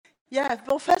Yeah,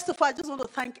 well, first of all, I just want to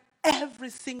thank every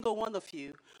single one of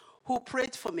you who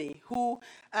prayed for me, who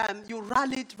you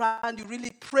rallied around, you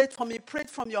really prayed for me, prayed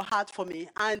from your heart for me.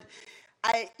 And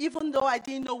even though I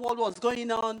didn't know what was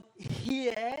going on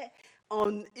here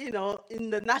in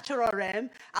the natural realm,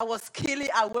 I was keenly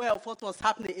aware of what was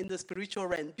happening in the spiritual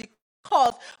realm.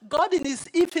 Because God in his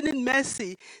infinite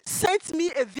mercy sent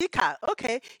me a vicar.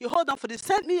 Okay, you hold on for this.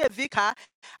 Sent me a vicar.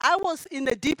 I was in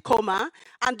a deep coma,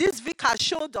 and this vicar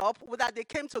showed up that they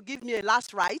came to give me a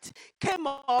last rite, came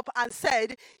up and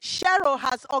said, Cheryl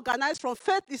has organized from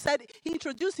faith. He said, he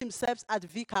introduced himself as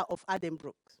vicar of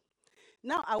Addenbrooke.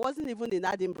 Now, I wasn't even in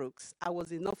Addenbrooks. I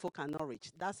was in Norfolk and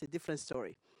Norwich. That's a different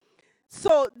story.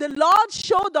 So the Lord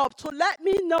showed up to let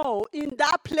me know in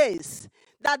that place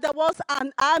that there was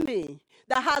an army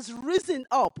that has risen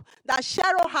up, that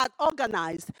Cheryl had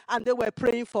organized, and they were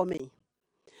praying for me.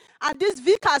 And this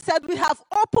vicar said, we have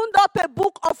opened up a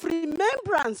book of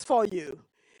remembrance for you.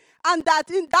 And that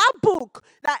in that book,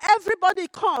 that everybody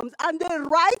comes and they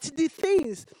write the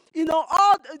things,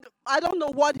 I don't know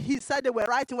what he said they were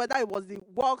writing, whether it was the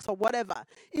works or whatever,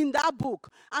 in that book.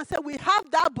 And said, we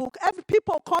have that book. Every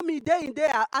people come in day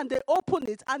out, and they open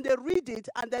it and they read it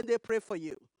and then they pray for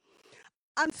you.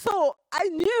 And so I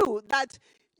knew that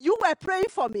you were praying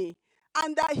for me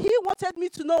and that he wanted me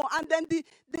to know. And then the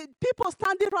people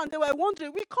standing around, they were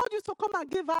wondering, we called you to come and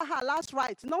give her last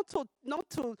rites, not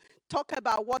to talk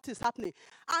about what is happening.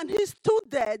 And he stood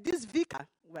there, this vicar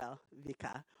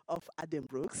of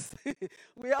Addenbrooks.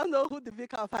 We all know who the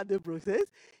vicar of Addenbrooks is.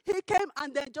 He came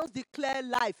and then just declared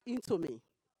life into me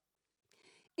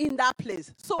in that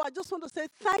place. So I just want to say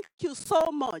thank you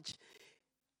so much.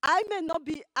 I may not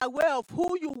be aware of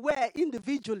who you were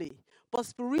individually, but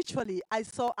spiritually, I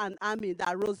saw an army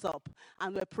that rose up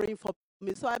and were praying for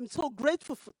me. So I'm so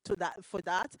grateful for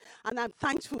that, and I'm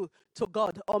thankful to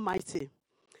God Almighty.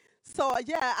 So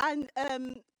yeah,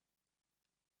 and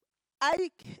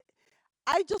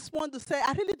I just want to say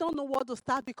I really don't know where to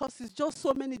start because it's just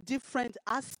so many different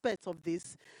aspects of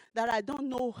this that I don't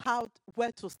know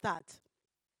where to start.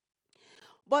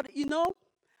 But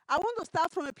I want to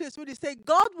start from a place where they say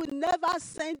God will never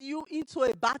send you into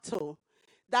a battle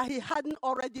that he hadn't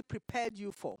already prepared you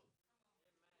for.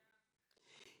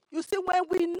 You see, when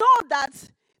we know that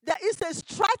there is a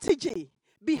strategy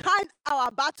behind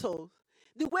our battle,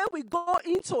 the way we go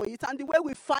into it and the way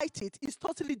we fight it is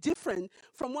totally different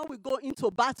from when we go into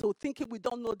a battle thinking we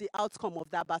don't know the outcome of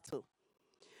that battle.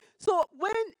 So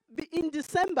in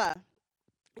December,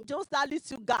 just that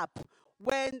little gap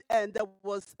when there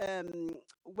was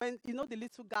when the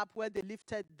little gap where they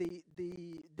lifted the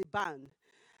ban,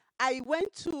 I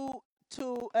went to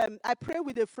I prayed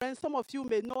with a friend. Some of you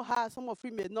may know her, some of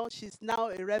you may not. She's now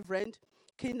a reverend.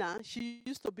 Kina, she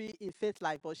used to be in Faith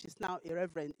Life, but she's now a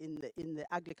reverend in the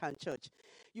Anglican Church.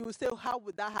 You will say, how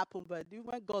would that happen? But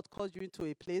when God calls you into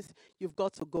a place, you've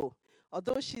got to go.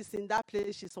 Although she's in that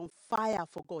place, she's on fire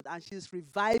for God, and she's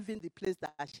reviving the place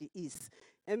that she is.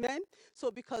 Amen?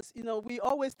 So because, we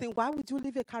always think, why would you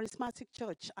leave a charismatic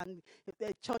church and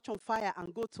a church on fire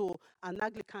and go to an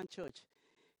Anglican church?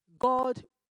 God,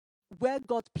 where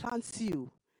God plants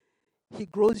you, he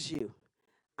grows you.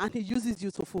 And he uses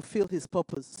you to fulfill his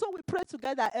purpose. So we pray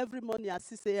together every morning at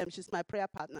 6 a.m. She's my prayer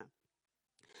partner.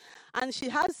 And she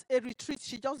has a retreat.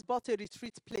 She just bought a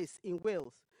retreat place in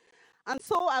Wales. And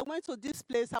so I went to this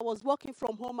place. I was working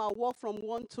from home. I worked from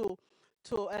 9 to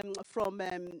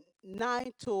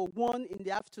 1 in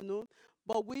the afternoon.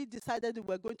 But we decided we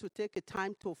were going to take a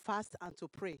time to fast and to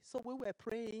pray. So we were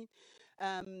praying.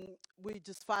 We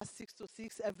just fast 6 to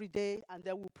 6 every day, and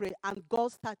then we pray. And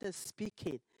God started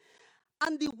speaking.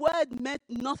 And the word meant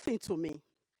nothing to me.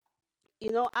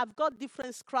 I've got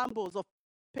different scrambles of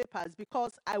papers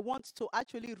because I want to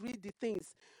actually read the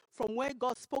things from where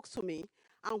God spoke to me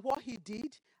and what he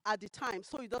did at the time,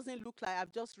 so it doesn't look like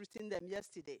I've just written them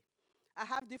yesterday. I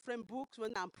have different books.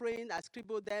 When I'm praying, I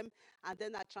scribble them, and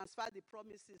then I transfer the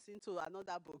promises into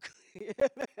another book.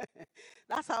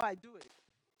 That's how I do it.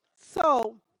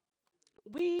 So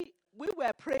we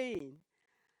were praying,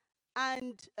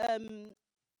 and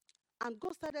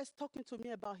God started talking to me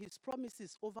about his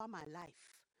promises over my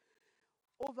life,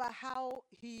 over how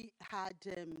he had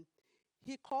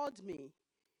he called me,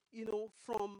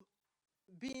 from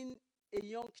being a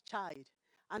young child,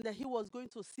 and that he was going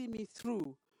to see me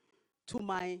through to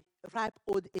my ripe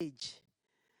old age.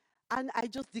 And I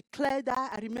just declared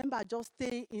that. I remember just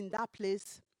staying in that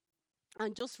place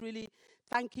and just really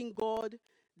thanking God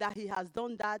that he has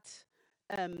done that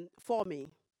for me,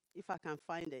 if I can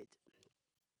find it.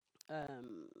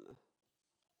 Um,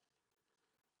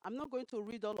 I'm not going to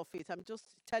read all of it. I'm just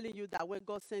telling you that when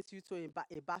God sends you to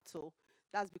a battle,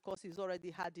 that's because He's already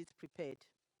had it prepared.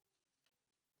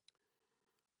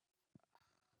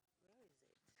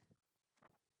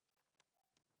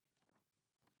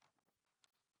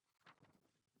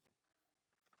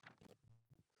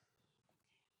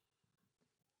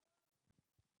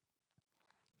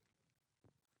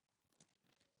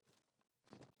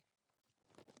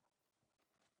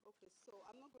 Okay, so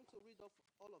I'm not going to read off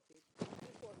all of it.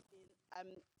 This was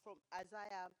from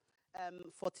Isaiah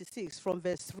 46, from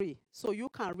verse 3. So you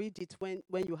can read it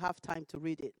when you have time to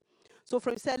read it. So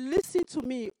from it said, listen to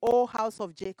me, O house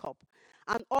of Jacob,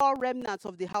 and all remnants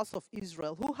of the house of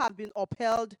Israel, who have been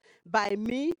upheld by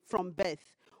me from birth,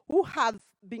 who have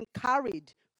been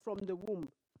carried from the womb.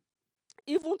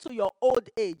 Even to your old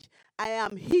age, I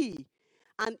am He,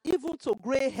 and even to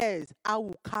gray hairs, I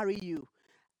will carry you.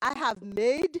 I have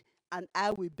made, and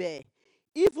I will bear.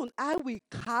 Even I will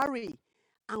carry,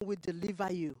 and will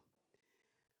deliver you.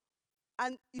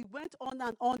 And it went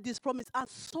on, this promise, and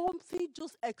something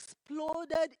just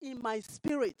exploded in my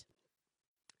spirit.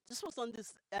 This was on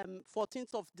this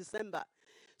 14th of December.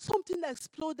 Something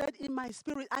exploded in my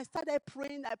spirit. I started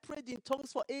praying. I prayed in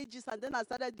tongues for ages, and then I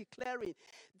started declaring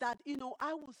that,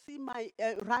 I will see my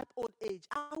ripe old age.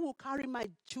 I will carry my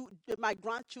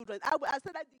grandchildren. I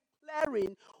started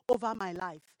declaring over my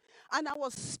life. And I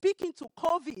was speaking to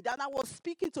COVID, and I was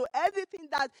speaking to everything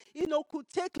that, could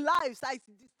take lives. I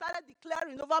started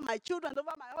declaring over my children,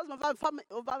 over my husband,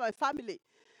 over my family.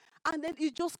 And then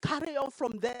it just carried on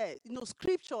from there,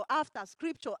 scripture after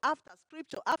scripture after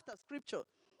scripture after scripture.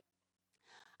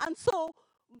 And so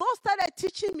God started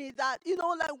teaching me that,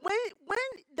 like when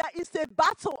there is a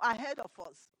battle ahead of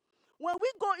us, when we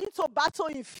go into battle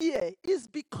in fear, it's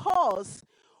because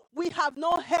we have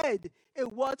not heard a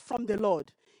word from the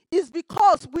Lord. It's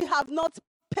because we have not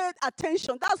paid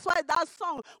attention. That's why that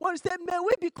song, when we say, may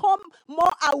we become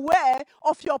more aware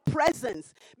of your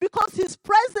presence. Because His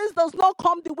presence does not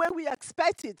come the way we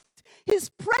expect it. His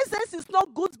presence is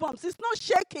not goosebumps. It's not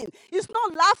shaking. It's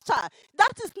not laughter.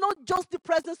 That is not just the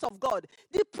presence of God.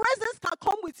 The presence can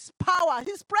come with power.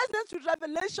 His presence with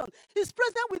revelation. His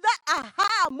presence with that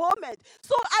aha moment.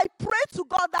 So I pray to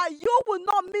God that you will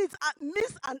not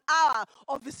miss an hour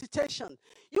of visitation.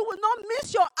 You will not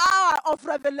miss your hour of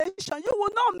revelation. You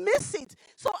will not miss it.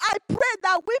 So I pray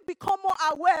that we become more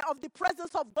aware of the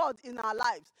presence of God in our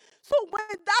lives. So when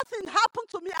that thing happened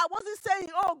to me, I wasn't saying,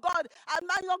 oh God, I'm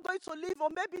not going to live, or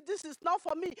maybe this is not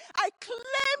for me. I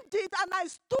claimed it, and I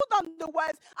stood on the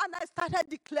words, and I started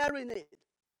declaring it.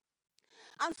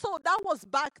 And so that was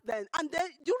back then. And then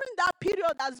during that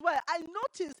period as well, I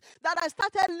noticed that I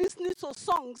started listening to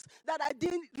songs that I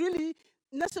didn't really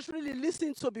necessarily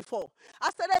listen to before.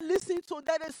 I started listening to,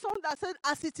 there is a song that said,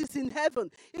 As It Is in Heaven.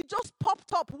 It just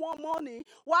popped up one morning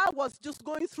while I was just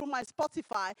going through my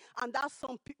Spotify, and that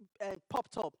song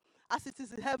popped up. As It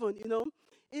Is in Heaven,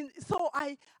 So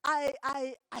I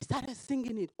started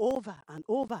singing it over and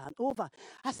over and over.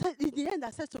 I said, in the end,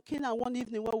 I said to Kina one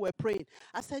evening when we were praying,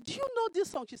 I said, do you know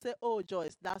this song? She said, oh,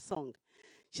 Joyce, that song.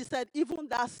 She said, even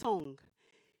that song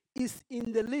is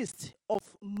in the list of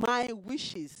my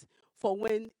wishes for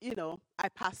when, I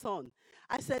pass on.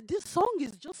 I said, this song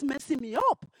is just messing me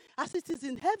up, as it is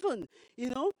in heaven,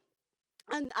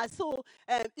 And so,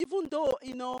 even though,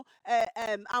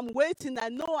 I'm waiting, I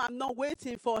know I'm not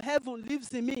waiting, for heaven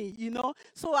lives in me,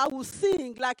 So I will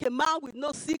sing like a man with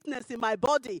no sickness in my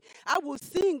body. I will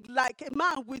sing like a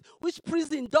man with which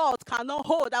prison doors cannot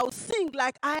hold. I will sing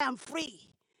like I am free.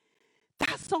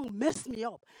 That song messed me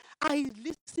up. I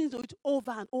listened to it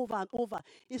over and over and over.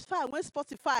 In fact, when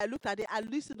Spotify, I looked at it, I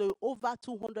listened to it over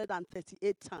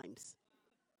 238 times.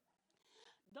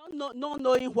 Not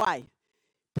knowing why.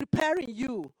 Preparing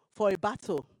you for a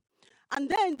battle. And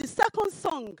then the second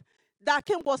song that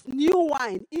came was New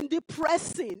Wine, in the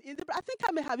pressing. I think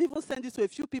I may have even sent this to a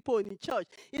few people in the church.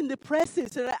 In the pressing,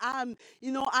 so that I'm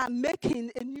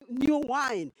making a new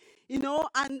wine,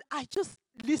 and I just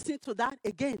listened to that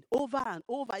again over and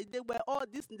over. They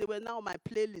were now my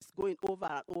playlist going over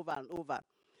and over and over.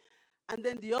 And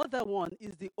then the other one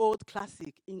is the old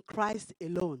classic, In Christ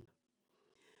Alone.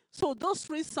 So those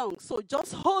three songs, so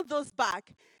just hold those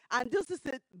back. And this is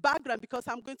the background because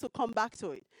I'm going to come back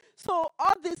to it. So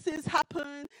all these things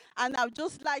happen, and I'm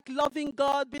just like loving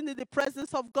God, being in the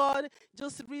presence of God,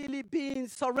 just really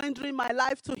surrendering my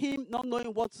life to Him, not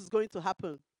knowing what is going to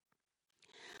happen.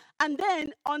 And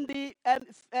then on the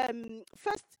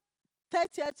first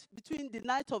 30th, between the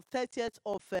night of 30th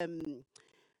of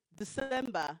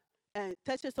December and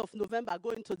 30th of November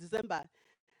going to December,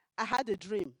 I had a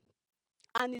dream.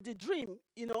 And in the dream,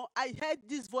 I heard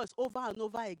this voice over and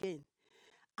over again.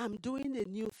 I'm doing a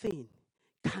new thing.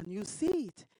 Can you see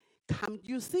it? Can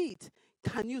you see it?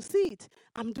 Can you see it?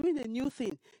 I'm doing a new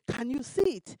thing. Can you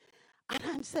see it? And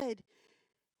I said,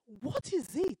 what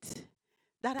is it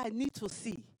that I need to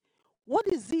see? What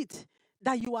is it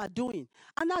that you are doing?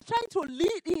 And I tried to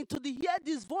lead into the hear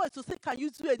this voice to say, can you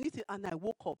do anything? And I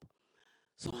woke up.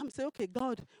 So I'm saying, okay,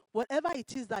 God, whatever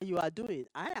it is that you are doing,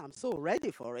 I am so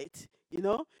ready for it.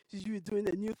 You're doing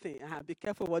a new thing. Be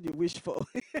careful what you wish for.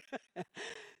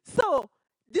 So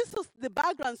this was the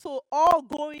background. So all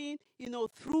going,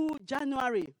 through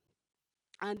January.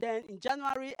 And then in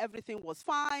January, everything was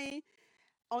fine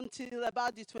until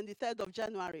about the 23rd of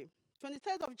January.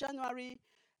 23rd of January,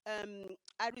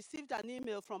 I received an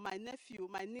email from my nephew,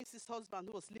 my niece's husband,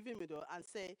 who was living with her, and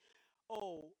say,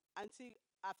 oh, auntie,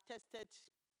 I've tested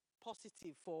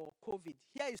positive for COVID.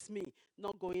 Here is me,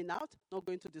 not going out, not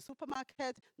going to the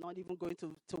supermarket, not even going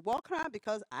to walk around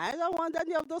because I don't want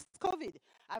any of those COVID.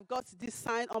 I've got this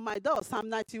sign on my door, Psalm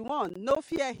 91, no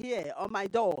fear here on my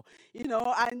door,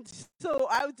 and so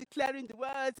I was declaring the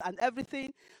words and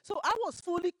everything. So I was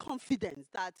fully confident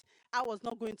that I was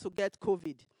not going to get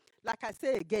COVID. Like I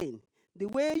say again, the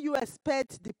way you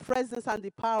expect the presence and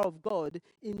the power of God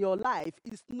in your life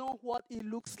is not what it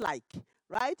looks like,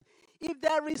 right? If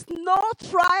there is no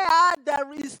trial,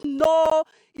 there is no,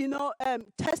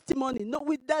 testimony.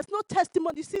 There's no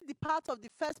testimony. You see, the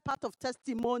first part of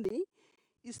testimony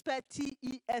is spelled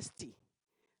T-E-S-T,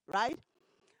 right?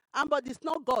 But it's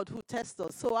not God who tests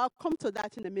us. So I'll come to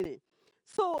that in a minute.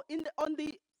 So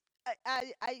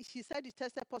she said he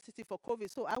tested positive for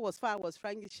COVID. So I was fine. I was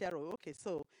trying Cheryl. Okay,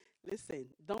 so listen,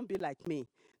 don't be like me.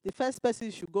 The first person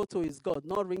you should go to is God,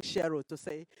 not ring Cheryl to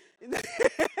say,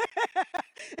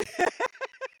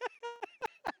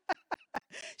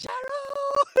 Cheryl.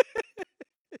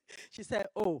 She said,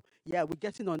 oh, yeah, we're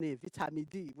getting on it. Vitamin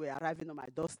D. We're arriving on my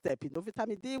doorstep.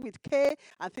 Vitamin D with K.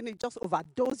 I think you just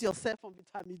overdose yourself on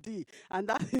vitamin D. And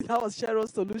that was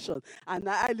Cheryl's solution. And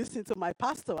I listened to my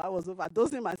pastor. I was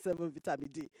overdosing myself on vitamin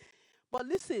D. But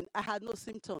listen, I had no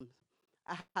symptoms.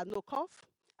 I had no cough.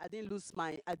 I didn't lose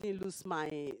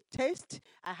my taste.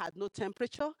 I had no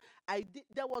temperature.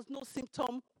 There was no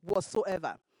symptom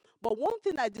whatsoever. But one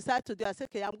thing I decided to do, I said,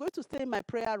 okay, I'm going to stay in my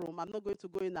prayer room. I'm not going to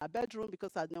go in our bedroom because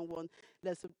I don't want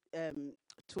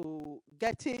to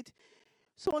get it.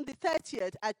 So on the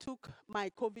 30th, I took my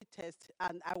COVID test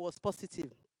and I was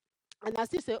positive. And I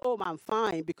still say, oh, I'm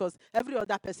fine because every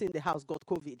other person in the house got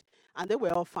COVID. And they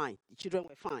were all fine. The children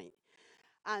were fine.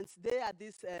 And they are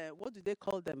this, what do they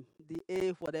call them? The A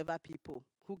whatever people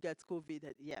who get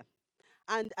COVID. Yeah.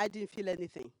 And I didn't feel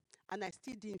anything. And I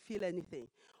still didn't feel anything.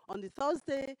 On the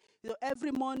Thursday,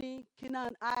 every morning, Kina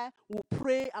and I will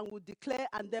pray and will declare,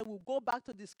 and then we'll go back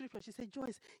to the scripture. She said,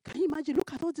 Joyce, can you imagine?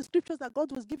 Look at all the scriptures that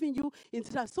God was giving you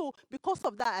into that. So because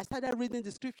of that, I started reading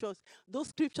the scriptures, those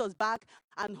scriptures back,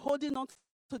 and holding on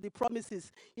to the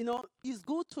promises. It's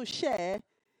good to share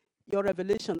your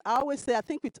revelation. I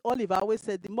think with Olive, I always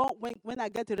say, the more when I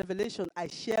get a revelation, I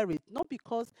share it. Not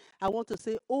because I want to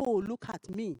say, oh, look at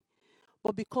me.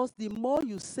 But because the more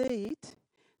you say it,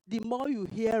 the more you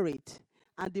hear it,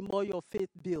 and the more your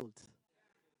faith builds.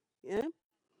 Yeah?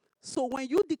 So when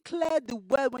you declare the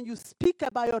word, when you speak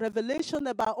about your revelation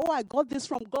about, oh, I got this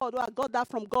from God, oh, I got that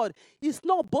from God, it's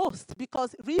not boast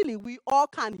because really we all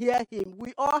can hear him.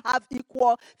 We all have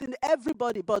equal thing,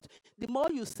 everybody. But the more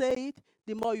you say it,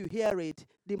 the more you hear it,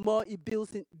 the more it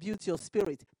builds your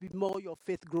spirit, the more your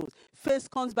faith grows. Faith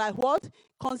comes by what?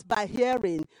 Comes by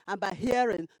hearing, and by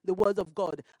hearing the word of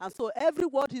God. And so every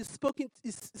word is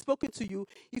spoken to you.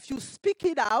 If you speak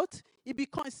it out, it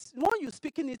becomes, one, you're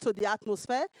speaking it to the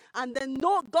atmosphere, and then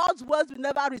no, God's words will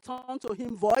never return to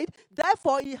him void.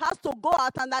 Therefore, it has to go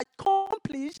out and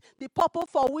accomplish the purpose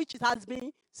for which it has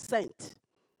been sent.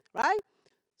 Right?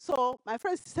 So my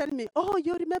friend is telling me, oh,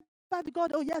 you remember the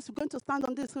God? Oh, yes, we're going to stand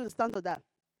on this, we're going to stand on that.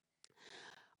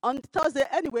 On Thursday,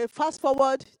 anyway, fast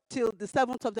forward till the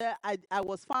 7th of the I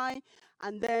was fine.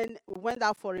 And then we went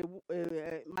out for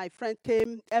my friend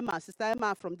came, Emma, Sister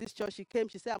Emma from this church. She came,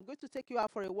 she said, I'm going to take you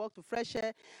out for a walk to fresh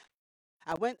air.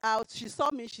 I went out, she saw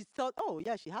me, she thought, oh,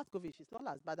 yeah, she has COVID. She's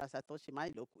not as bad as I thought she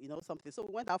might look, something. So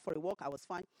we went out for a walk, I was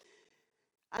fine.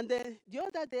 And then the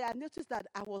other day, I noticed that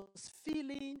I was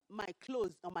feeling my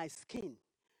clothes on my skin.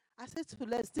 I said to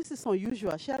Les, this is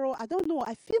unusual. Cheryl, I don't know.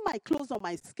 I feel my clothes on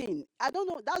my skin. I don't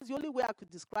know. That's the only way I could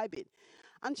describe it.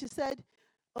 And she said,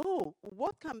 oh,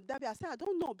 what can that be? I said, I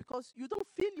don't know, because you don't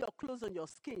feel your clothes on your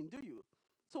skin, do you?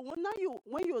 So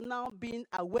when you're now being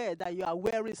aware that you are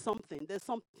wearing something, there's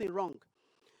something wrong.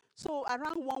 So I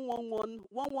rang 111.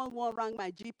 111 rang my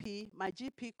GP. My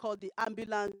GP called the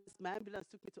ambulance. My ambulance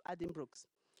took me to Addenbrooks.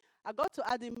 I got to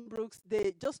Addenbrooks.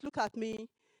 They just look at me,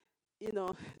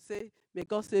 say, may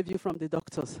God save you from the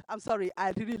doctors. I'm sorry,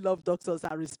 I really love doctors.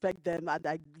 I respect them and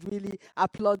I really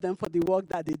applaud them for the work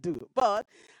that they do. But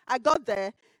I got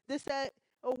there. They said,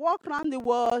 oh, walk around the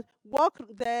world, walk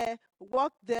there,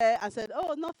 walk there. I said,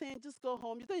 oh, nothing, just go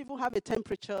home. You don't even have a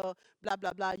temperature, blah,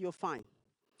 blah, blah, you're fine.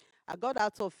 I got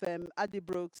out of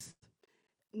Addenbrooks.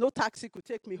 No taxi could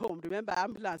take me home. Remember,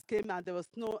 ambulance came and there was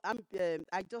no,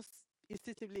 I just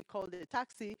instinctively called a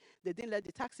taxi. They didn't let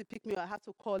the taxi pick me up. I had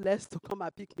to call Les to come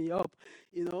and pick me up,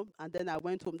 and then I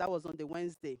went home. That was on the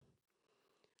Wednesday.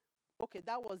 Okay,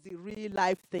 that was the real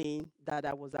life thing that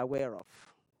I was aware of.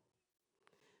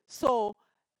 So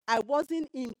I wasn't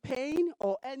in pain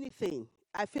or anything.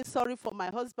 I feel sorry for my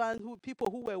husband, people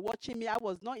who were watching me. I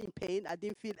was not in pain. I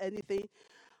didn't feel anything.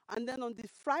 And then on the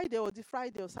Friday or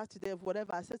Saturday or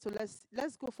whatever, I said, so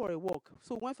let's go for a walk.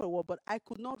 So we went for a walk, but I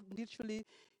could not literally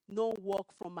walk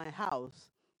from my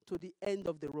house to the end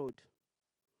of the road.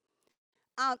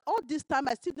 And all this time,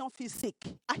 I still don't feel sick.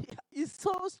 It's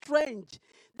so strange.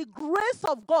 The grace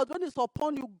of God, when it's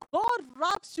upon you, God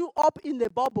wraps you up in a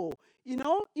bubble, in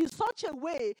such a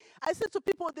way. I said to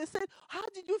people, they said, how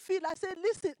did you feel? I said,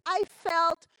 listen, I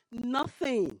felt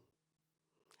nothing.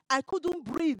 I couldn't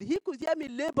breathe. He could hear me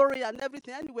laboring and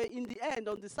everything. Anyway, in the end,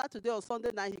 on the Saturday or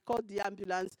Sunday night, he called the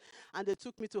ambulance and they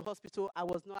took me to hospital. I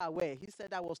was not aware. He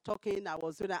said I was talking. I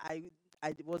wasn't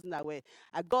aware.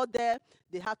 I got there.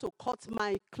 They had to cut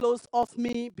my clothes off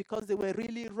me because they were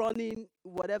really running,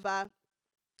 whatever.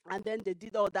 And then they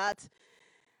did all that.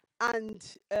 And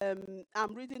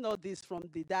I'm reading all this from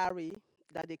the diary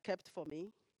that they kept for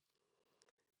me.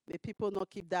 May people not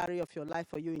keep diary of your life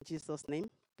for you in Jesus' name.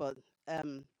 But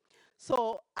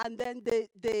so, and then they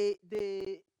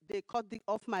cut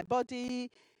off my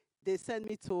body. They sent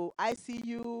me to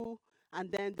ICU,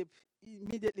 and then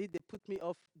immediately they put me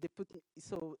off.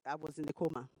 So I was in the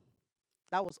coma.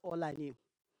 That was all I knew.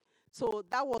 So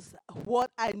that was what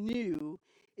I knew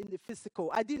in the physical.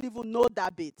 I didn't even know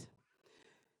that bit.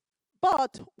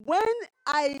 But when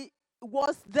I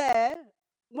was there,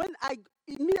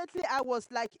 immediately I was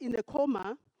like in a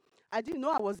coma. I didn't know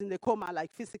I was in a coma,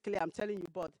 like physically, I'm telling you,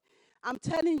 but I'm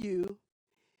telling you,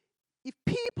 if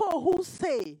people who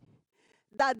say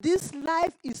that this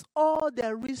life is all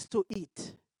there is to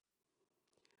it,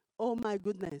 oh my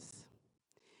goodness.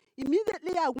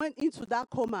 Immediately I went into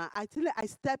that coma. I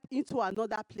stepped into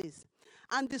another place.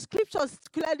 And the scriptures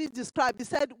clearly described, it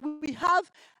said, we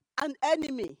have an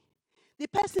enemy. The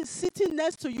person sitting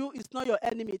next to you is not your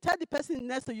enemy. Tell the person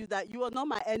next to you that you are not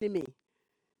my enemy.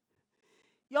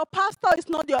 Your pastor is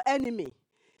not your enemy.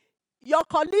 Your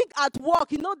colleague at work,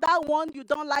 that one you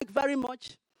don't like very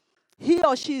much, he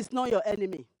or she is not your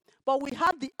enemy. But we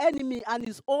have the enemy, and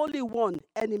it's only one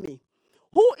enemy,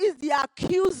 who is the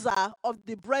accuser of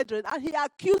the brethren, and he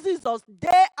accuses us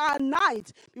day and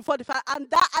night before the fire. And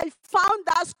that I found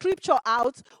that scripture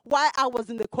out while I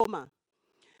was in the coma.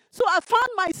 So I found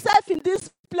myself in this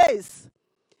place.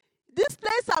 This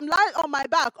place, I'm lying on my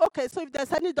back. Okay, so if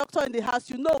there's any doctor in the house,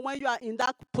 when you are in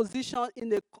that position in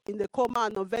the coma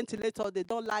and on ventilator, they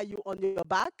don't lie you on your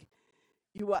back.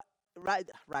 You are right.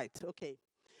 Okay.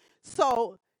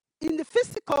 So in the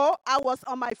physical, I was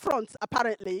on my front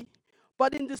apparently,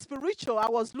 but in the spiritual, I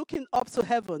was looking up to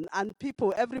heaven and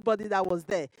everybody that was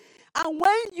there. And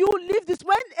when you leave this,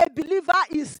 when a believer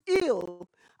is ill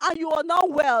and you are not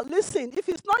well, listen, if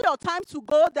it's not your time to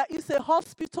go, there is a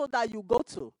hospital that you go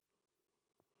to.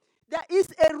 There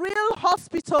is a real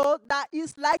hospital that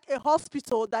is like a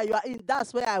hospital that you are in.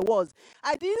 That's where I was.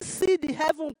 I didn't see the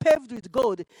heaven paved with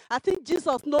gold. I think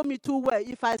Jesus knows me too well.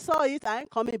 If I saw it, I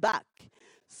ain't coming back.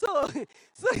 So he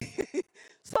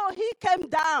came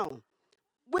down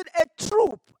with a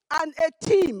troop and a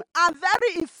team, a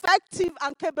very effective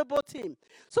and capable team.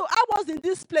 So I was in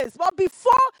this place. But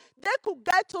before they could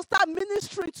get to start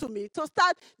ministering to me, to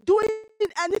start doing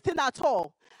anything at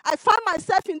all, I found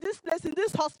myself in this place, in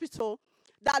this hospital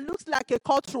that looks like a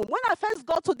courtroom. When I first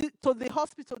got to the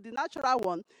hospital, the natural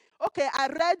one, okay, I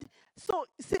read. So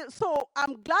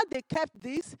I'm glad they kept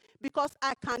this because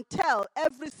I can tell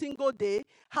every single day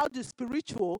how the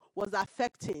spiritual was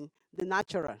affecting the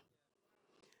natural.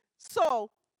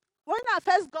 So when I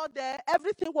first got there,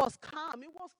 everything was calm. It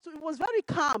was very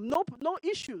calm, no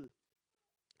issue.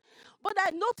 But I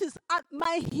noticed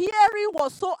my hearing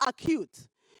was so acute.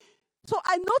 So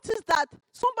I noticed that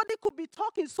somebody could be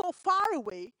talking so far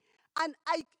away, and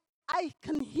I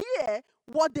can hear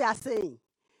what they are saying.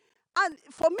 And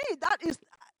for me, that is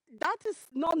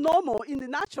not normal in the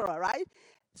natural, right?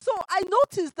 So I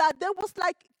noticed that there was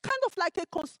like kind of like a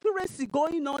conspiracy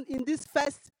going on in this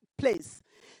first place.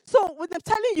 So when I'm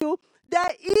telling you,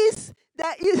 there is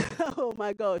oh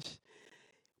my gosh.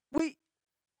 We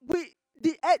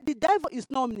the devil is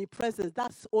not omnipresent,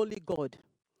 that's only God.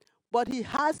 But he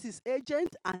has his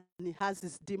agent and he has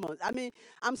his demons. I mean,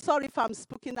 I'm sorry if I'm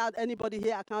speaking out anybody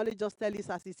here. I can only just tell it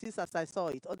as it is, as I saw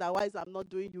it. Otherwise, I'm not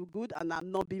doing you good and I'm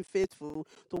not being faithful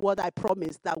to what I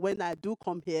promised that when I do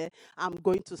come here, I'm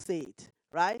going to say it,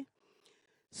 right?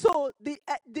 So the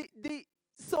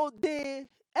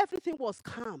everything was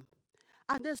calm.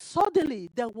 And then suddenly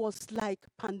there was like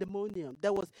pandemonium.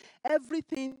 There was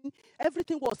everything,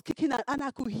 everything was kicking out. And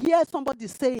I could hear somebody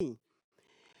saying,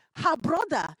 her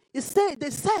brother, they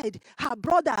said, her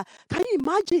brother, can you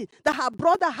imagine that her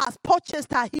brother has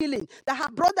purchased her healing? That her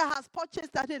brother has purchased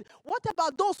her healing. What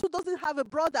about those who doesn't have a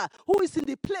brother who is in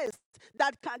the place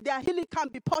that their healing can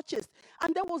be purchased?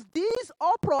 And there was this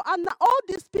uproar, and all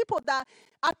these people that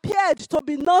appeared to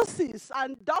be nurses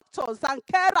and doctors and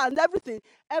care and everything,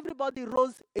 everybody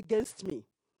rose against me.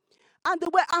 And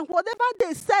whatever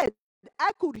they said,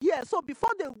 I could hear. So before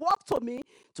they walked to me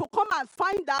to come and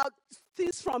find out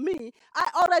things from me, I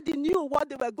already knew what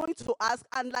they were going to ask,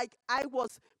 and like I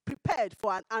was prepared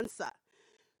for an answer.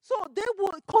 So they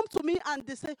would come to me and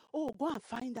they say, "Oh, go and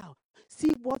find out.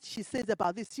 See what she says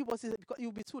about this. See what she says," because it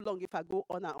will be too long if I go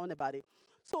on and on about it.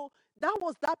 So that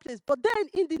was that place. But then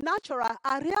in the natural,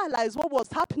 I realized what was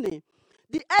happening.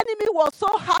 The enemy was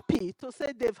so happy to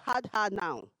say they've had her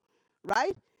now,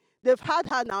 right? They've had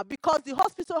her now because the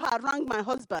hospital had rang my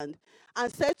husband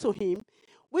and said to him,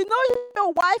 "We know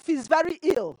your wife is very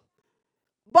ill,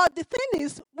 but the thing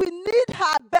is, we need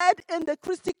her bed in the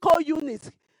critical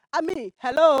unit." I mean,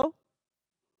 hello?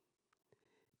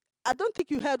 I don't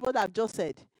think you heard what I've just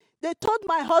said. They told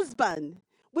my husband,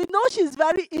 "We know she's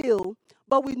very ill,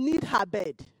 but we need her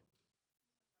bed."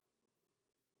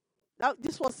 Now,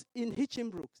 this was in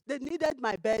Hitchinbrook. They needed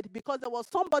my bed because there was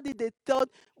somebody they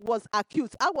thought was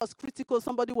acute. I was critical,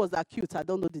 somebody was acute. I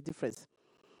don't know the difference.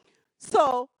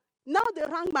 So now they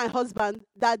rang my husband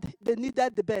that they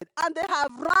needed the bed. And they have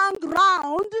rang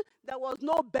round. There was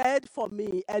no bed for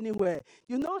me anywhere.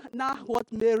 You know now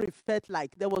what Mary felt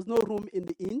like. There was no room in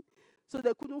the inn. So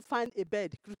they couldn't find a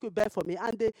bed, critical bed for me.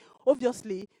 And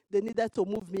obviously they needed to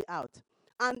move me out.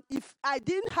 And if I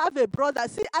didn't have a brother,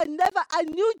 see, I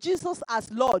knew Jesus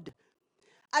as Lord.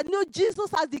 I knew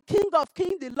Jesus as the King of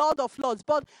Kings, the Lord of Lords,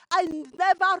 but I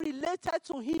never related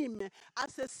to him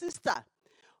as a sister.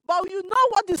 But you know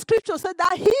what the scripture said,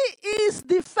 that he is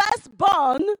the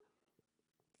firstborn.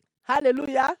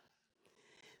 Hallelujah.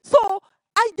 So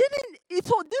I didn't,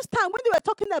 so this time when they were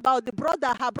talking about the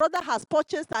brother, her brother has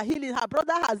purchased her healing, her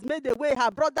brother has made a way,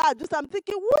 her brother, I'm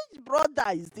thinking, which brother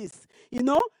is this? You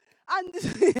know? And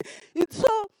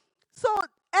so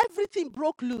everything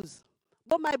broke loose.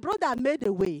 But my brother made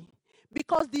a way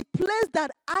because the place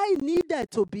that I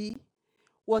needed to be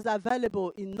was available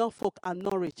in Norfolk and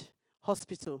Norwich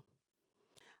Hospital.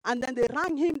 And then they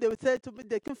rang him. They would say to me,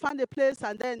 they can find a place,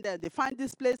 and then they find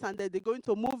this place, and then they're going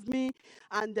to move me.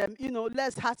 And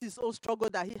Les has his own struggle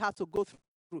that he has to go through.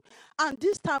 And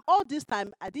all this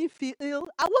time, I didn't feel ill.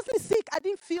 I wasn't sick. I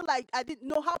didn't feel like, I didn't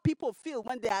know how people feel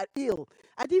when they are ill.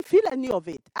 I didn't feel any of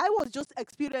it. I was just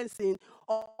experiencing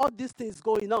all these things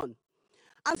going on.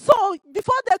 And so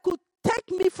before they could take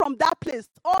me from that place,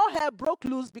 all hell broke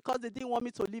loose because they didn't want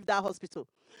me to leave that hospital.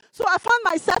 So I found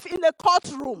myself in a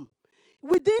courtroom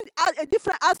within a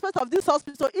different aspect of this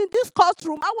hospital. In this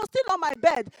courtroom, I was still on my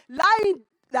bed, lying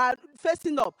there,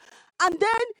 facing up. And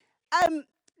then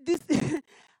this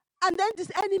and then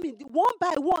this enemy, one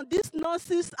by one, these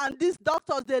nurses and these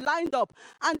doctors, they lined up.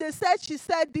 And they said, she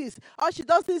said this, or she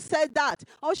doesn't say that,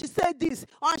 or she said this,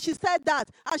 or she said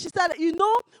that. And she said,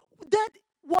 that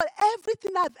what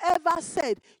everything I've ever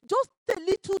said, just a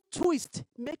little twist,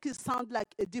 make it sound like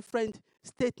a different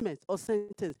statement or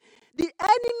sentence. The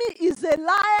enemy is a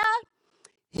liar.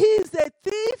 He is a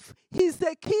thief. He's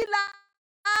a killer.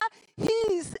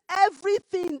 He is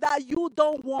everything that you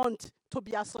don't want to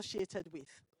be associated with.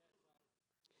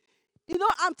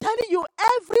 I'm telling you,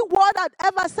 every word I'd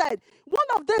ever said. One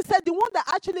of them said, the one that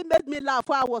actually made me laugh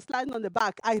while I was lying on the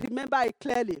back, I remember it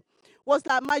clearly, was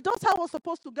that my daughter was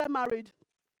supposed to get married.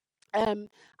 And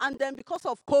then because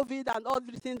of COVID and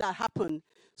everything that happened,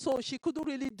 so she couldn't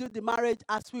really do the marriage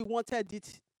as we wanted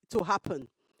it to happen,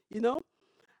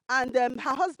 And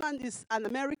her husband is an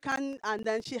American, and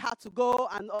then she had to go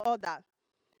and all that.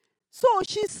 So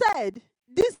she said,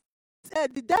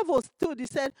 the devil stood, he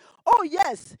said, "Oh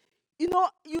yes,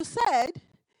 you said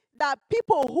that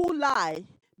people who lie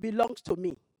belong to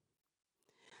me.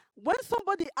 When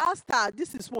somebody asked her,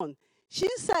 this is one, she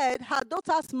said her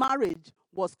daughter's marriage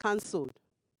was cancelled.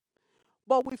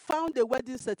 But we found a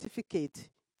wedding certificate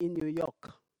in New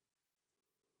York.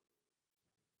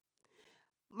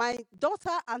 My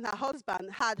daughter and her husband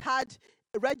had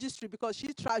a registry because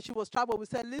she was traveled. We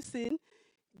said, listen,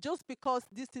 just because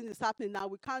this thing is happening now,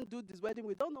 we can't do this wedding.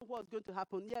 We don't know what's going to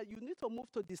happen. Yeah, you need to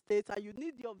move to the States and you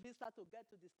need your visa to get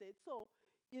to the States. So,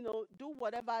 do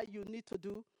whatever you need to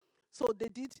do. So they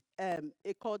did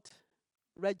a court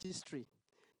registry.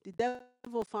 The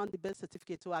devil found the birth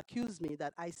certificate to accuse me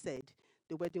that I said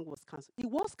the wedding was cancelled. It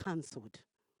was cancelled.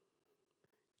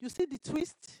 You see the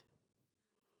twist?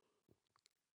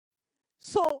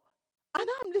 So, and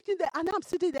I'm looking there, and I'm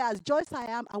sitting there as Joyce I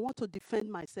am. I want to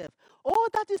defend myself. Oh,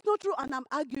 that is not true. And I'm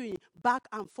arguing back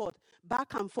and forth,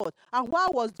 back and forth. And while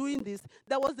I was doing this,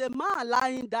 there was a man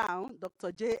lying down,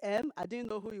 Dr. J.M. I didn't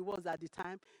know who he was at the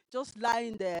time, just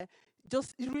lying there,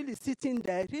 just really sitting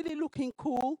there, really looking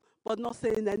cool, but not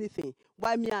saying anything.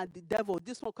 Why me and the devil?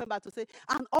 This one came back to say,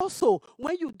 and also,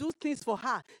 when you do things for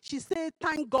her, she said,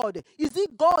 thank God. Is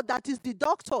it God that is the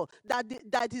doctor,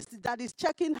 that is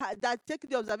checking her, that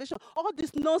taking the observation? All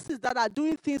these nurses that are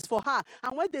doing things for her,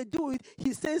 and when they do it,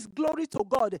 he says, glory to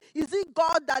God. Is it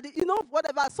God that,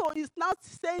 whatever? So he's not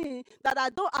saying that I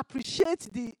don't appreciate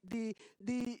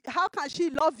how can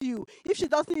she love you if she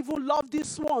doesn't even love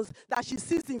these ones that she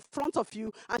sees in front of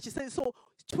you? And she says, so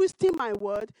twisting my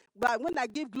word, but when I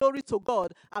give glory to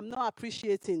God, I'm not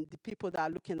appreciating the people that are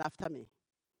looking after me.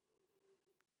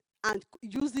 And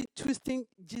twisting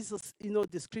Jesus,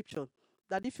 the scripture,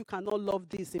 that if you cannot love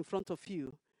this in front of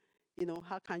you,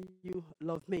 how can you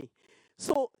love me?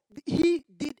 So he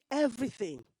did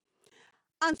everything.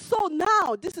 And so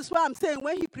now, this is what I'm saying,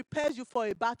 when he prepares you for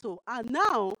a battle, and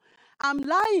now I'm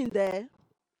lying there,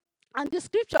 and the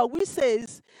scripture which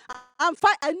says,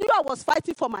 I knew I was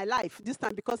fighting for my life this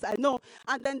time because I know.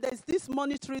 And then there's this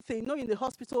monitoring thing. In the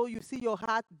hospital, you see your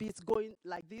heart beats going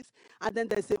like this. And then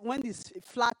when it's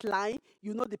flat line,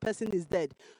 the person is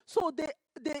dead. So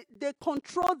they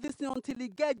control this thing until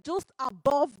it gets just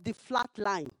above the flat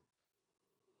line.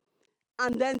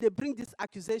 And then they bring this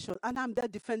accusation. And I'm there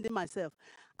defending myself.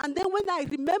 And then when I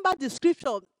remember the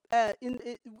scripture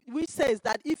which says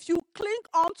that if you cling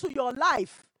on to your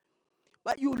life,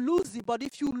 but you lose it. But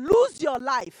if you lose your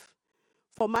life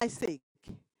for my sake,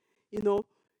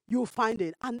 you'll find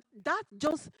it. And that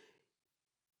just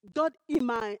got in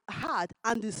my heart,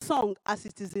 and the song, As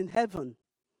It Is in Heaven,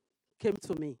 came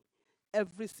to me.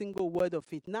 Every single word of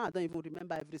it. Now I don't even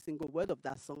remember every single word of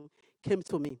that song came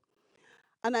to me.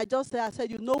 And I said,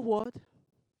 you know what?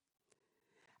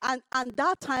 And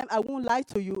that time, I won't lie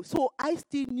to you. So I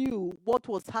still knew what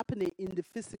was happening in the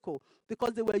physical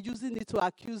because they were using it to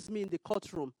accuse me in the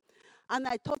courtroom. And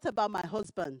I thought about my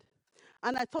husband.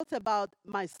 And I thought about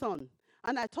my son.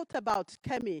 And I thought about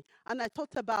Kemi. And I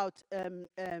thought about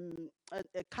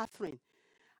Catherine.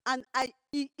 And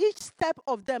each step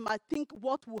of them, I think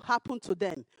what will happen to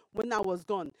them when I was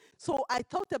gone. So I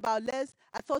thought about Les.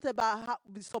 I thought about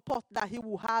the support that he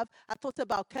will have. I thought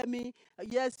about Kemi.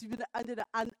 Yes,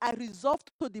 and I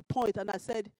resolved to the point, and I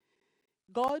said,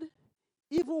 God,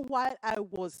 even while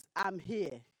I'm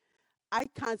here, I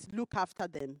can't look after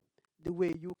them the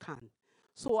way you can.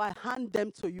 So I hand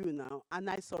them to you now, and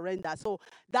I surrender. So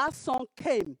that song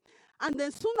came. And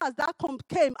then soon as that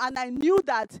came, and I knew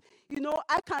that,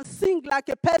 I can sing like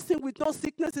a person with no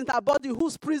sickness in her body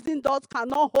whose prison doors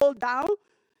cannot hold down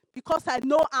because I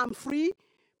know I'm free.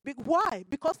 Why?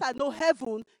 Because I know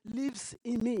heaven lives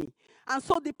in me. And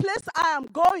so the place I am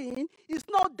going is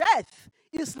not death,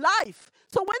 it's life.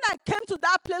 So when I came to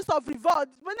that place of revolt,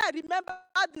 when I remember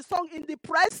the song in the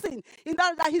pressing, in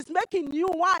that he's making new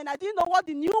wine, I didn't know what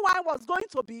the new wine was going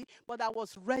to be, but I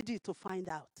was ready to find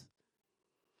out.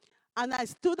 And I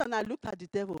stood and I looked at the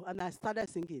devil and I started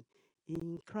singing,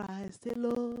 in Christ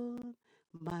alone,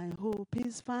 my hope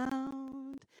is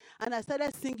found. And I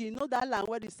started singing, that line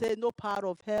where he said, no power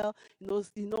of hell, no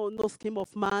scheme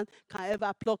of man can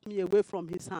ever pluck me away from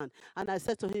his hand. And I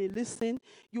said to him, listen,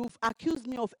 you've accused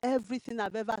me of everything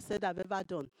I've ever said, I've ever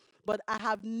done. But I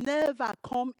have never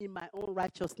come in my own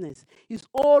righteousness. It's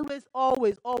always,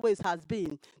 always, always has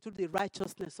been through the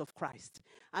righteousness of Christ.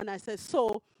 And I said,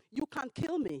 so you can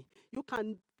kill me. You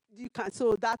can.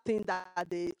 So that thing that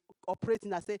they operate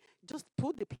in, I say, just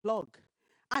pull the plug.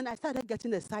 And I started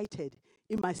getting excited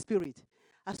in my spirit.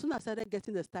 As soon as I started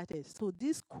getting excited, so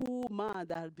this cool man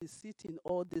that had been sitting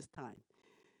all this time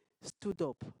stood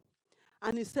up.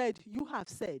 And he said, you have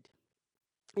said,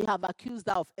 you have accused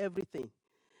her of everything.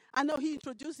 I know he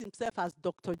introduced himself as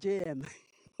Dr. J.M.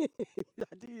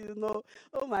 You know,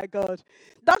 oh my God.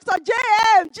 Dr.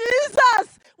 J.M.,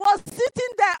 Jesus was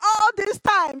sitting there all this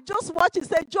time, just watching.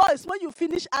 Say, Joyce, when you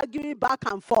finish arguing back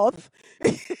and forth,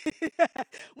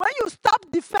 when you stop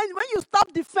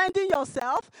defending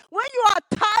yourself, when you are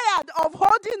tired of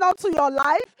holding on to your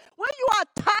life, when you are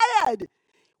tired,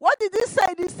 what did he say?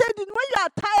 He said, when you are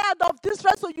tired of this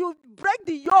wrestle, you break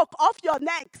the yoke off your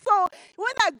neck. So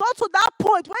when I got to that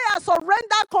point where I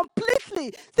surrendered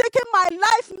completely, thinking my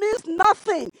life means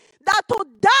nothing, that to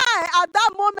die at that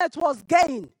moment was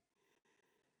gain.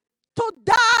 To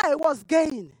die was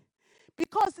gain.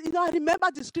 Because, I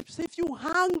remember the scripture, if you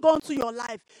hang on to your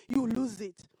life, you lose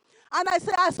it. And I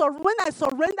said, when I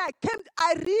surrendered,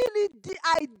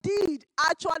 I did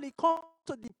actually come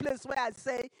to the place where I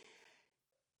say,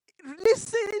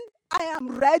 listen, I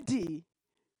am ready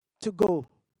to go.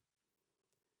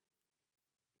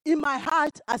 In my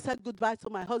heart, I said goodbye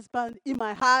to my husband. In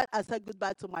my heart, I said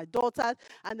goodbye to my daughter.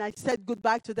 And I said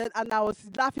goodbye to them. And I was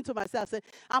laughing to myself. I said,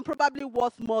 I'm probably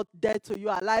worth more dead to you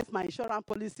alive. My insurance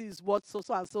policy is worth so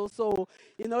and so. So,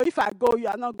 if I go, you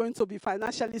are not going to be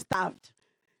financially starved.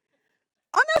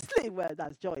 Honestly, well,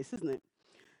 that's Joyce, isn't it?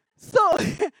 So,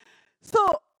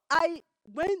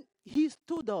 when he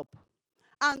stood up,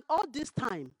 and all this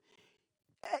time,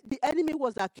 the enemy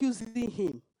was accusing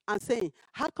him and saying,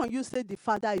 how can you say the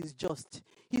Father is just?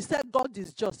 He said God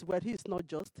is just, well, he is not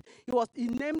just. He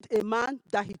named a man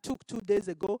that he took 2 days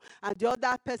ago and the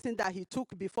other person that he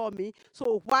took before me.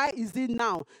 So why is it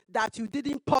now that you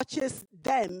didn't purchase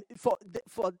them for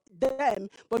them,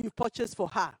 but you purchased for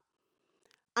her?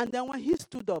 And then when he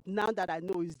stood up, now that I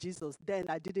know it's Jesus, then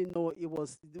I didn't know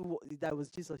that was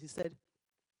Jesus. He said,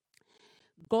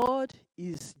 God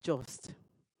is just.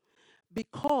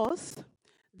 Because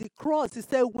the cross, he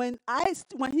said,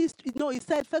 he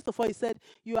said, first of all, he said,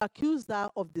 you accuse her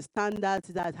of the standard,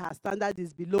 that her standard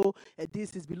is below,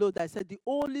 this is below that. I said, the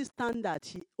only standard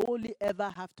she only ever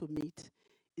have to meet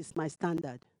is my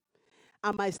standard.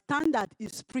 And my standard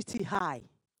is pretty high.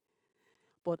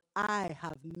 But I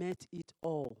have met it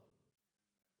all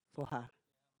for her.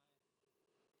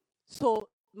 So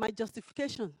my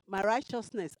justification, my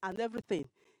righteousness, and everything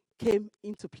came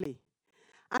into play.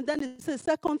 And then he said,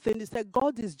 second thing, he said,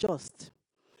 God is just.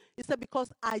 He said,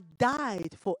 because I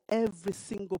died for every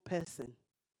single person.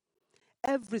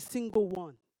 Every single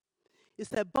one. He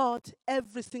said, but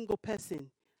every single person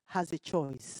has a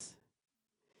choice.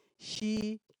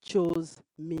 She chose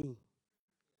me.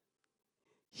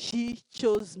 She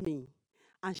chose me.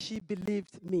 And she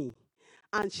believed me.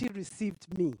 And she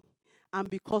received me. And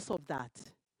because of that,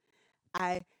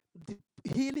 the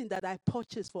healing that I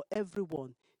purchased for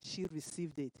everyone, she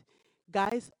received it.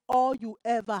 Guys, all you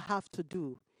ever have to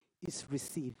do is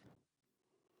receive.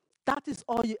 That is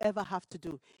all you ever have to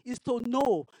do, is to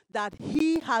know that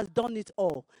he has done it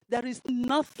all. There is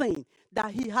nothing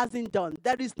that he hasn't done.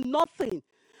 There is nothing.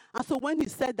 And so when he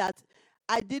said that,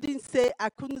 I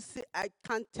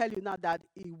can't tell you now that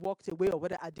he walked away or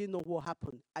whether I didn't know what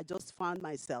happened. I just found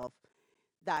myself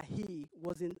that he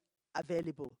wasn't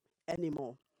available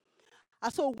anymore.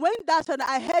 And so when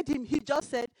I heard him, he just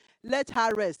said, let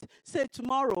her rest. Say,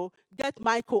 tomorrow, get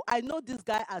Michael. I know this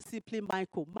guy as simply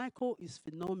Michael. Michael is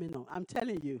phenomenal. I'm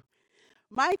telling you.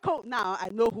 Michael, now I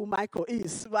know who Michael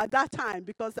is. But at that time,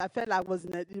 because I felt I was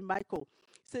in Michael.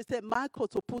 So he said, Michael,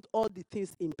 to put all the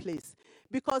things in place.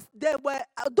 Because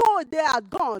though they had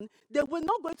gone, they were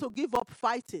not going to give up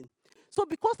fighting. So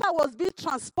because I was being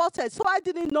transported, so I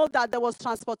didn't know that there was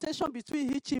transportation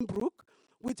between Hitchinbrook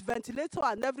with ventilator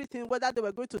and everything, whether they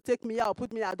were going to take me out or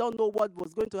put me, I don't know what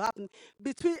was going to happen,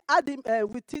 within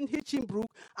Hitchinbrook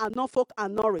and Norfolk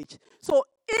and Norwich. So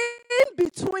in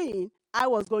between, I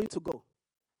was going to go.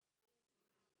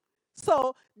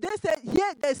 So they said,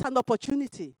 yeah, there's an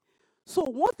opportunity. So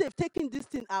once they've taken this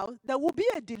thing out, there will be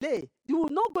a delay. You will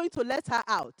not going to let her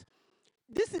out.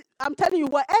 I'm telling you,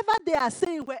 wherever they are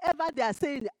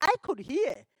saying, I could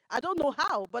hear. I don't know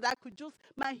how, but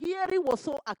my hearing was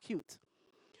so acute.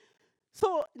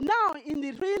 So now in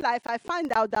the real life, I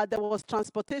find out that there was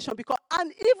transportation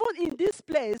and even in this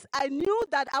place, I knew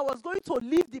that I was going to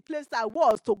leave the place I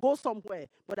was to go somewhere,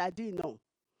 but I didn't know.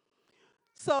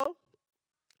 So,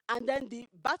 and then the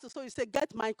battle, so he said,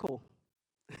 get Michael.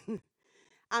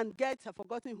 And I've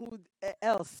forgotten who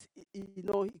else, he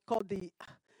called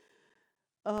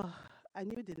I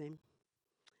knew the name.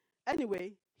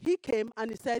 Anyway, he came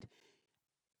and he said,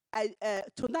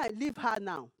 tonight, leave her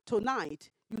now. Tonight,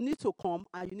 you need to come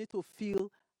and you need to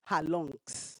feel her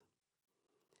lungs.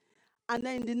 And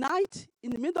then in the night,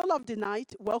 in the middle of the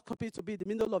night, welcome it to be the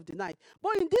middle of the night.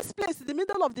 But in this place, in the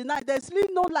middle of the night, there's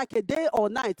really not like a day or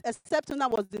night, except when I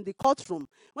was in the courtroom.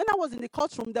 When I was in the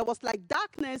courtroom, there was like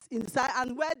darkness inside,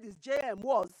 and where this JM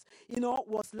was,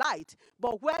 was light.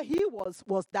 But where he was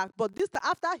dark. But this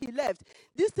after he left,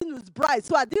 this thing was bright.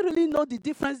 So I didn't really know the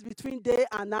difference between day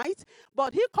and night.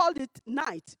 But he called it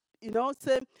night,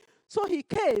 So he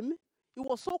came, it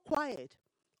was so quiet.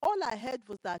 All I heard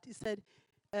was that he said,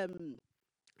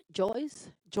 Joyce,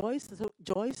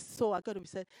 so I got to be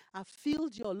said, I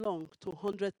filled your lung to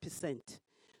 100%.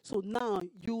 So now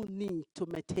you need to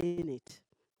maintain it.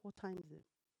 What time is it?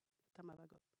 What time have I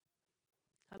got?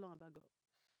 How long have I got?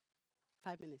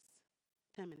 5 minutes,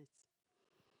 10 minutes.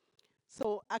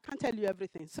 So I can't tell you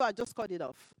everything. So I just cut it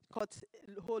off, cut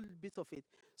a whole bit of it.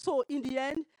 So in the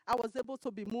end, I was able to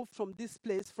be moved from this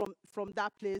place, from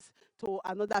that place to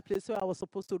another place where I was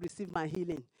supposed to receive my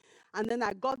healing. And then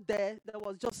I got there.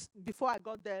 Before I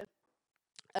got there,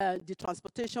 the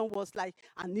transportation was like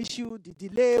an issue. The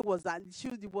delay was an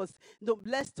issue.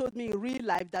 Les told me in real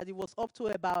life that it was up to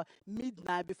about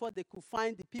midnight before they could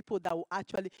find the people that will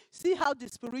actually see how the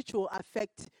spiritual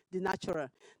affect the natural.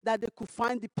 That they could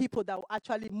find the people that will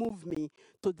actually move me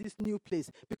to this new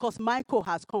place. Because Michael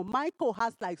has come. Michael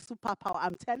has like superpower.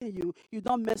 I'm telling you, you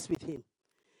don't mess with him.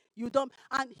 You don't,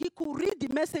 and he could read the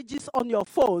messages on your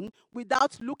phone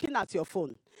without looking at your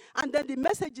phone. And then the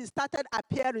messages started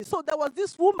appearing. So there was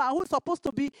this woman who's supposed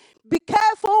to be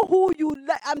careful who you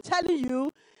let. I'm telling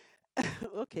you,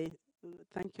 okay,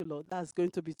 thank you, Lord. That's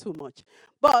going to be too much.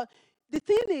 But the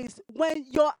thing is, when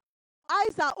your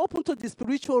eyes are open to the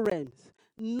spiritual realms,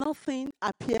 nothing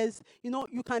appears.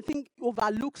 You can think,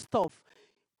 overlook stuff.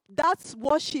 That's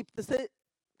worship. They say,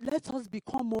 let us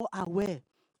become more aware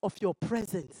of your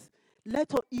presence.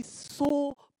 It's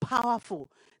so powerful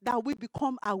that we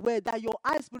become aware that your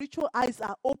eyes, spiritual eyes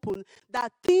are open,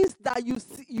 that things that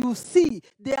you see,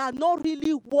 they are not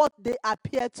really what they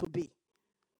appear to be.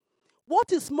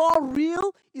 What is more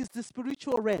real is the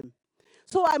spiritual realm.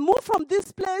 So I moved from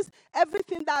this place,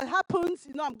 everything that happens,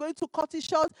 I'm going to cut it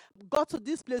short, got to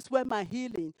this place where my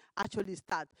healing actually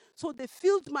starts. So they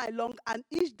filled my lung, and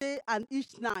each day and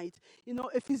each night,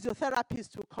 a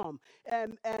physiotherapist will come.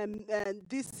 And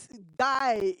this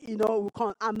guy, will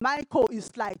come, and Michael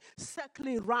is like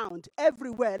circling around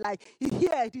everywhere. Like,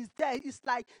 here, he's there. It's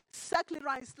like circling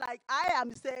around. It's like, I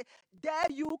am saying, dare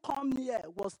you come near,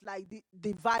 was like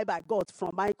the vibe I got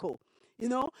from Michael.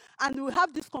 And we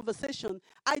have this conversation.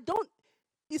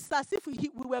 It's as if we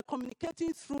were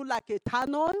communicating through like a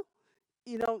tunnel,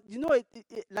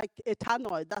 like a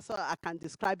tunnel. That's how I can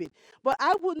describe it. But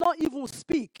I would not even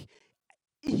speak.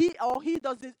 He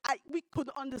doesn't. We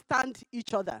could understand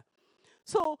each other.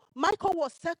 So Michael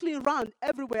was circling around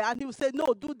everywhere, and he would say,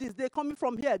 no, do this, they're coming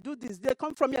from here, do this, they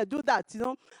come from here, do that,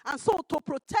 And so to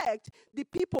protect the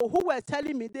people who were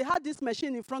telling me, they had this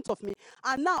machine in front of me,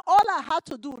 and now all I had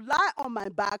to do, lie on my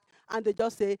back, and they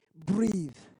just say,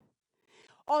 breathe.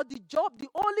 Or the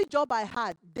only job I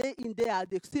had, day in, day out,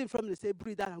 they still from me, they say,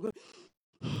 breathe, and I'm going,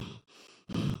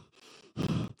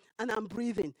 and I'm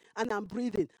breathing, and I'm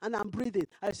breathing, and I'm breathing.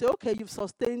 I say, okay, you've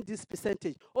sustained this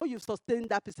percentage. Oh, you've sustained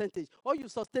that percentage. Oh,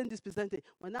 you've sustained this percentage.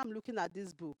 When I'm looking at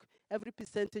this book, every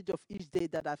percentage of each day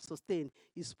that I've sustained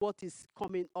is what is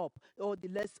coming up, or the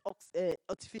less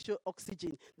artificial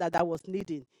oxygen that I was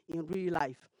needing in real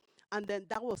life. And then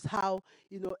that was how,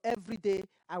 every day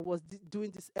I was doing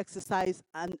this exercise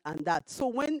and that. So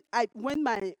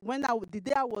the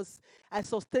day I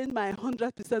sustained my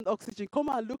 100% oxygen, come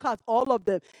and look at all of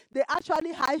them. They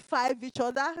actually high-five each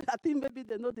other. I think maybe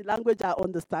they know the language I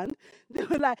understand. They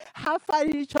were like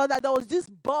high-five each other. There was this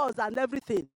buzz and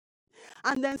everything.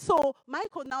 And then so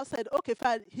Michael now said, okay,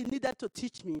 fine, he needed to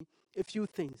teach me a few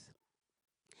things.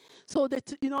 So, the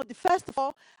first of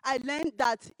all, I learned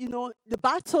that, the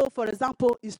battle, for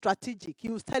example, is strategic. He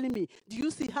was telling me, do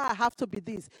you see how I have to be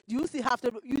this? Do you see how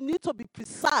you need to be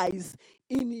precise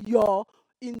in your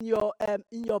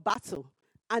battle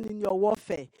and in your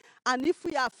warfare. And if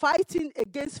we are fighting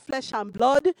against flesh and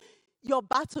blood, your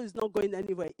battle is not going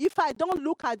anywhere. If I don't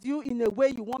look at you in a way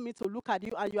you want me to look at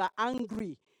you, and you are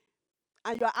angry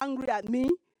at me,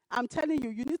 I'm telling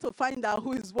you, you need to find out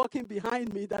who is walking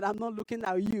behind me, that I'm not looking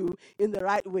at you in the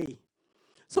right way.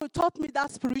 So it taught me that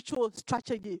spiritual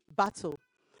strategy battle.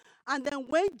 And then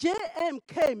when JM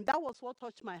came, that was what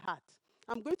touched my heart.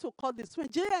 I'm going to call this. When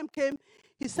JM came,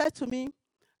 he said to me,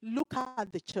 look at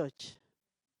the church.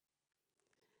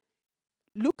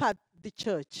 Look at the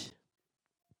church.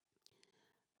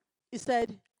 He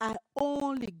said, I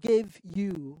only gave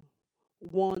you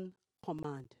one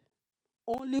command.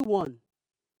 Only one.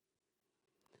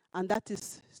 And that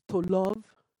is to love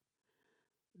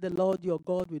the Lord your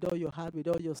God with all your heart, with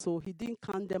all your soul. He didn't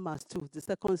count them as two. The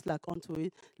second is like unto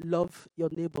it, love your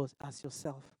neighbors as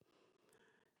yourself.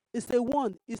 It's a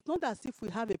one. It's not as if we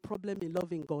have a problem in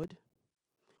loving God.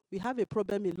 We have a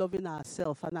problem in loving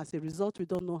ourselves, and as a result, we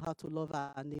don't know how to love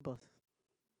our neighbors.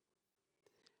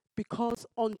 Because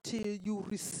until you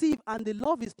receive, and the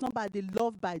love is not by the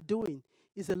love by doing,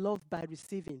 it's a love by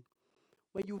receiving.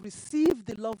 When you receive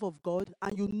the love of God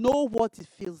and you know what it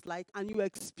feels like and you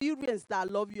experience that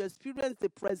love, you experience the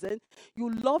present, you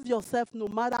love yourself no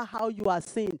matter how you are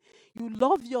seen. You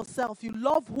love yourself. You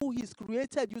love who He's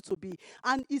created you to be.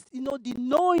 And it's, the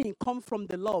knowing comes from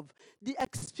the love. The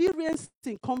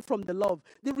experiencing comes from the love.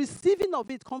 The receiving of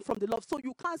it comes from the love. So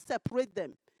you can't separate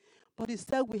them. But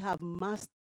instead we have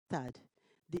mastered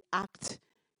the act,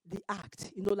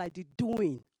 like the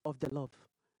doing of the love.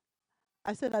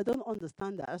 I said, I don't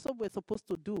understand that. That's what we're supposed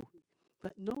to do.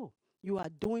 But no, you are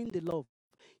doing the love.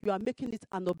 You are making it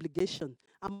an obligation.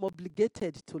 I'm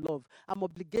obligated to love. I'm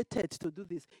obligated to do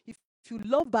this. If you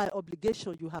love by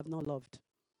obligation, you have not loved.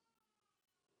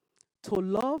 To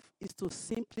love is to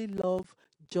simply love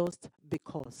just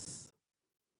because.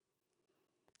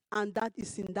 And that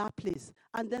is in that place.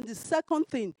 And then the second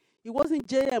thing, it wasn't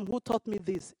JM who taught me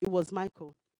this. It was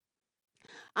Michael.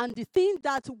 And the thing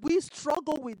that we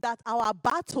struggle with, that our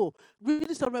battle,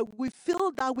 really, we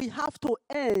feel that we have to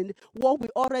earn what we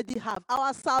already have.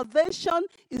 Our salvation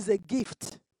is a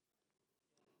gift.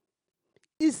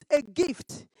 Is a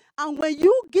gift. And when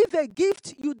you give a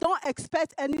gift, you don't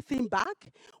expect anything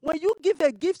back. When you give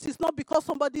a gift, it's not because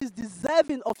somebody is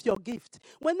deserving of your gift.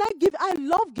 When I give, I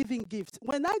love giving gifts.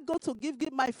 When I go to give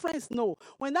my friends know.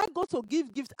 When I go to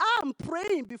give gifts, I'm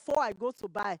praying before I go to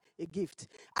buy a gift.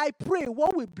 I pray,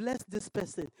 what will bless this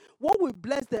person? What will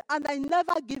bless them? And I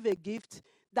never give a gift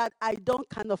that I don't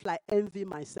kind of like envy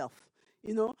myself.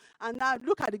 And now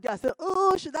look at the guy and say,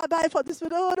 oh, should I buy it for this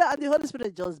one? Oh, and the Holy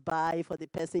Spirit, just buy for the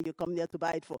person you come there to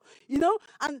buy it for.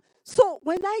 And so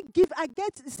when I give, I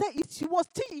get, she was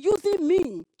using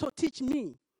me to teach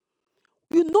me.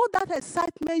 You know that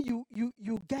excitement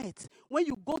you get when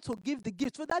you go to give the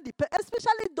gift, whether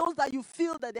especially those that you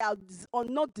feel that they are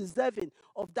not deserving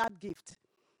of that gift.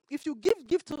 If you give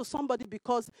gift to somebody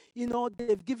because,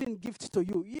 they've given gift to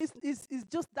you,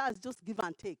 that's just give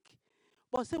and take.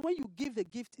 But say when you give a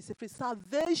gift, it's a free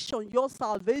salvation. Your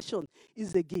salvation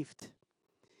is a gift.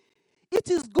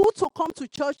 It is good to come to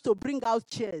church to bring out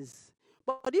chairs.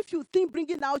 But if you think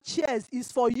bringing out chairs is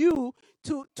for you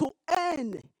to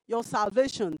earn your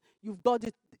salvation, you've got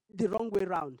it the wrong way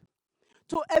around.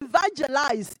 To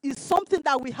evangelize is something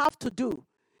that we have to do.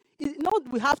 Not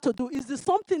we have to do, it's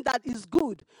something that is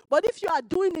good. But if you are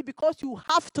doing it because you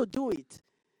have to do it,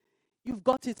 you've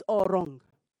got it all wrong.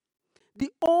 The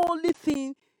only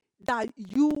thing that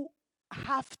you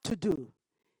have to do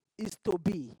is to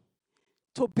be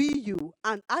you.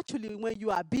 And actually, when you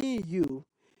are being you,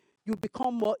 you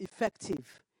become more effective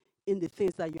in the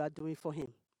things that you are doing for Him.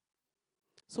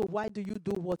 So why do you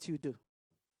do what you do?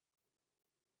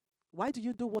 Why do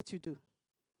you do what you do?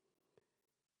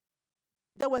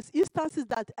 There was instances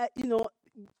that,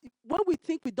 when we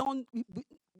think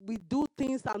we do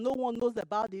things and no one knows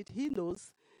about it, He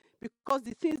knows. Because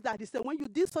the things that He said, when you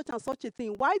did such and such a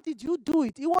thing, why did you do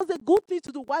it? It was a good thing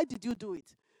to do. Why did you do it?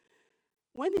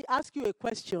 When He asks you a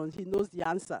question, He knows the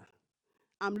answer.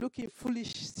 I'm looking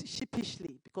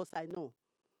sheepishly because I know.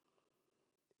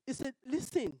 He said,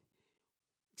 listen,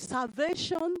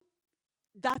 salvation,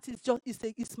 that is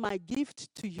it's my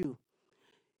gift to you.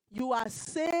 You are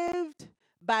saved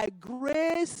by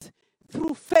grace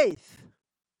through faith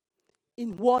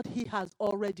in what He has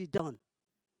already done.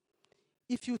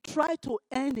 If you try to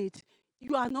earn it,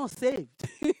 you are not saved.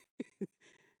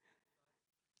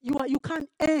 You can't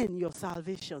earn your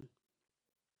salvation.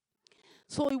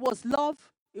 So it was love,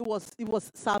 it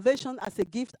was salvation as a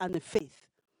gift and a faith.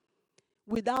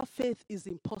 Without faith is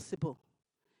impossible.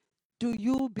 Do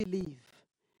you believe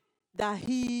that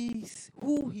He is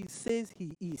who He says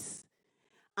He is,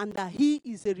 and that He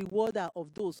is a rewarder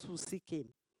of those who seek Him?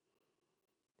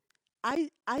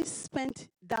 I spent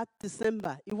that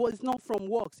December, it was not from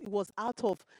works, it was out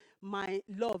of my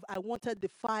love. I wanted the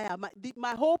fire.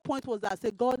 My whole point was that I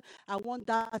said, God, I want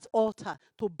that altar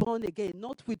to burn again,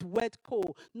 not with wet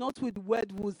coal, not with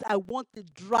wet wood. I want the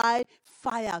dry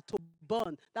fire to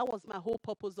burn. That was my whole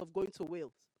purpose of going to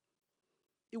Wales.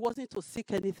 It wasn't to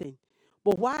seek anything.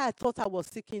 But why I thought I was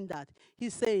seeking that,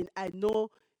 He's saying, I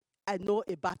know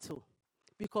a battle.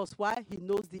 Because why? He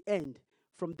knows the end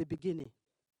from the beginning.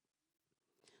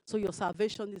 So your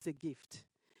salvation is a gift.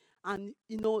 And,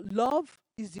 love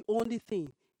is the only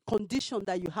thing condition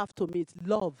that you have to meet.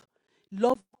 Love.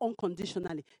 Love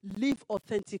unconditionally. Live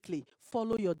authentically.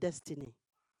 Follow your destiny.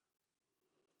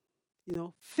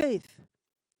 Faith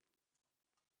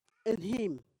in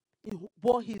him, in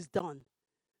what he's done.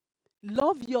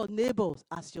 Love your neighbors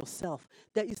as yourself.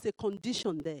 There is a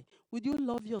condition there. Would you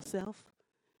love yourself?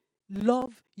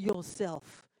 Love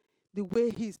yourself the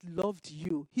way he's loved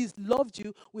you. He's loved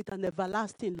you with an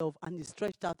everlasting love, and he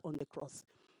stretched out on the cross.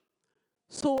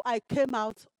 So I came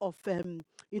out of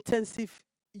intensive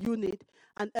unit,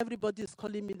 and everybody is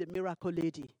calling me the miracle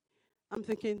lady. I'm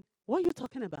thinking, what are you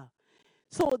talking about?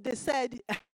 So they said,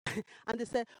 and they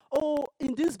said, oh,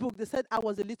 in this book, they said I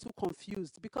was a little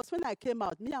confused, because when I came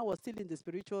out, I was still in the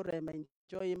spiritual realm,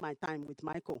 enjoying my time with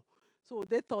Michael. So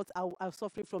they thought I was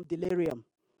suffering from delirium.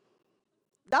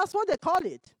 That's what they call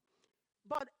it.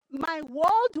 But my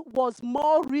word was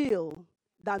more real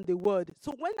than the word.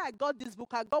 So when I got this book,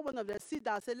 I got one of the seed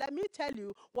that said, let me tell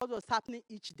you what was happening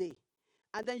each day.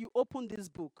 And then you open this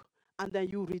book, and then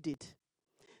you read it.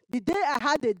 The day I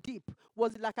had a dip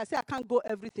was, like I said, I can't go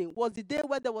everything, was the day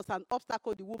where there was an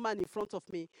obstacle, the woman in front of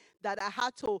me, that I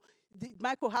had to,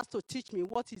 Michael has to teach me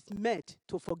what is meant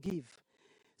to forgive.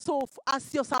 So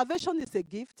as your salvation is a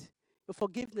gift, your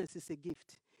forgiveness is a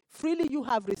gift. Freely you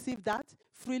have received that,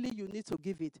 freely you need to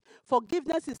give it.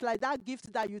 Forgiveness is like that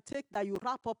gift that you take, that you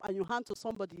wrap up and you hand to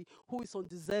somebody who is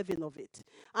undeserving of it.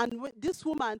 And this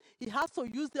woman, he has to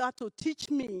use that to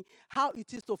teach me how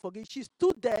it is to forgive. She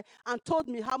stood there and told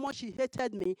me how much she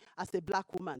hated me as a black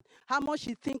woman, how much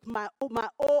she thinks my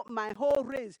whole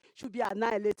race should be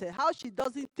annihilated, how she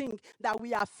doesn't think that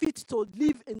we are fit to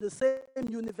live in the same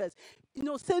universe.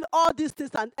 Saying all these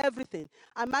things and everything.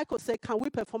 And Michael said, can we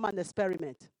perform an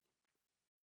experiment?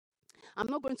 I'm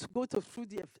not going to go through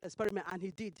the experiment, and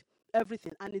he did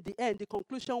everything. And in the end, the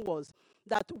conclusion was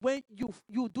that when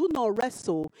you do not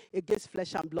wrestle against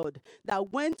flesh and blood,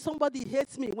 that when somebody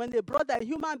hates me, when they brought a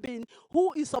human being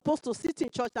who is supposed to sit in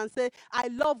church and say, I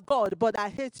love God, but I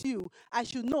hate you, I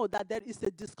should know that there is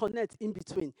a disconnect in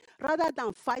between. Rather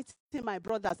than fighting my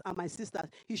brothers and my sisters,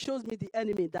 he shows me the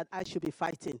enemy that I should be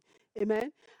fighting.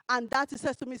 Amen. And that he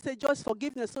says to me, say, Joyce,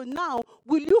 forgiveness. So now,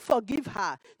 will you forgive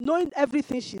her, knowing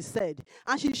everything she said?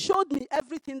 And she showed me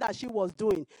everything that she was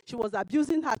doing. She was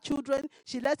abusing her children.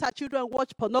 She let her children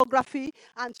watch pornography.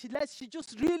 And she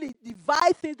just really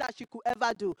devised things that she could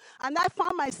ever do. And I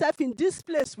found myself in this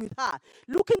place with her,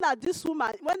 looking at this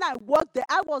woman. When I walked there,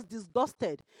 I was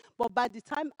disgusted. But by the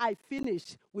time I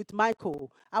finished with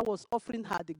Michael, I was offering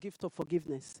her the gift of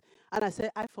forgiveness. And I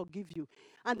said, I forgive you.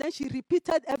 And then she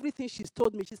repeated everything she's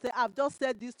told me. She said, I've just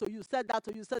said this to you, said that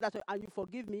to you, said that to you, and you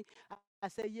forgive me. I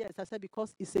said, yes. I said,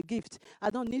 because it's a gift. I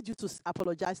don't need you to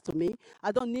apologize to me.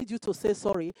 I don't need you to say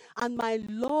sorry. And my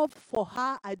love for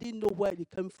her, I didn't know where it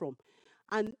came from.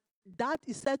 And that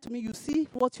he said to me, you see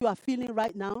what you are feeling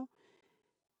right now?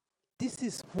 This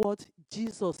is what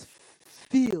Jesus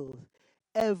feels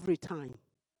every time.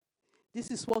 This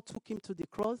is what took him to the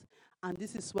cross, and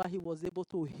this is why he was able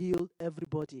to heal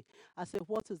everybody. I said,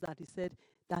 what is that? He said,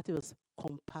 that was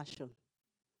compassion.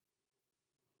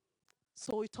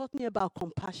 So he taught me about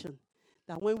compassion,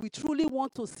 that when we truly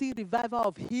want to see revival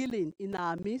of healing in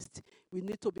our midst, we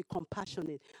need to be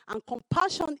compassionate. And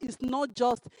compassion is not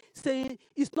just saying,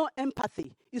 it's not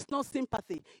empathy, it's not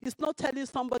sympathy, it's not telling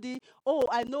somebody, oh,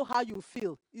 I know how you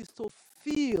feel. It's to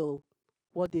feel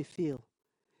what they feel.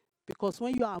 Because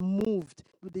when you are moved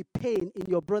with the pain in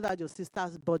your brother and your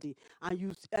sister's body, and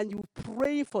you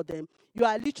pray for them, you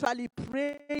are literally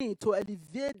praying to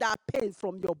alleviate that pain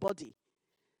from your body.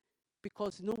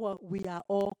 Because you know what? We are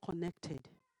all connected.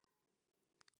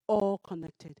 All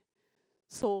connected.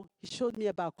 So he showed me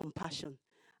about compassion.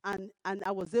 And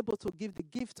I was able to give the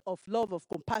gift of love, of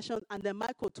compassion. And then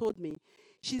Michael told me,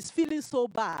 she's feeling so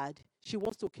bad, she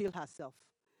wants to kill herself.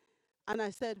 And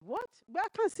I said, what? Well, I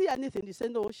can't see anything. He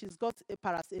said, no, she's got a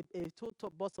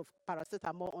total box of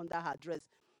paracetamol under her dress.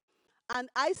 And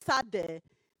I sat there.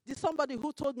 There's somebody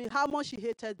who told me how much she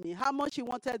hated me, how much she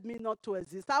wanted me not to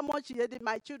exist, how much she hated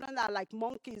my children are like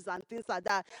monkeys and things like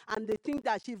that. And they think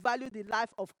that she valued the life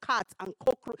of cats and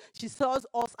cockroaches. She sees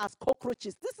us as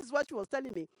cockroaches. This is what she was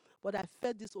telling me. But I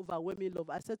felt this overwhelming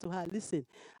love. I said to her, listen,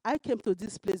 I came to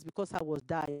this place because I was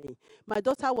dying. My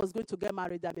daughter was going to get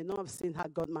married. I may not have seen her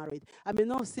got married. I may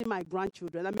not have seen my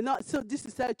grandchildren. I may not. So this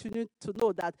is how you need to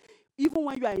know that even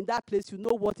when you are in that place, you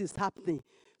know what is happening.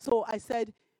 So I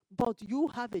said, but you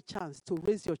have a chance to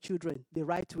raise your children the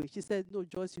right way. She said, no,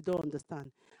 Joyce, you don't understand.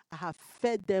 I have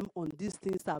fed them on these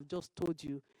things I've just told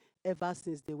you ever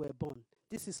since they were born.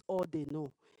 This is all they know.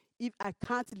 if I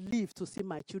can't live to see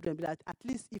my children, but at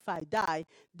least if I die,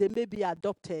 they may be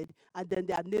adopted and then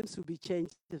their names will be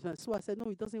changed. So I said,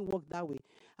 no, it doesn't work that way.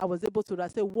 I was able to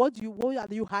say, what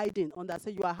are you hiding under? I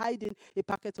said, you are hiding a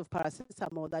packet of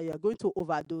paracetamol that you are going to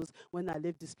overdose when I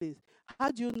leave this place. How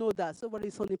do you know that? So, well,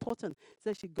 it's unimportant.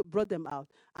 So she brought them out,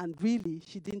 and really,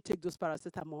 she didn't take those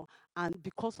paracetamol. And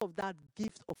because of that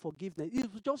gift of forgiveness,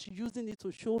 it was just using it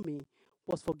to show me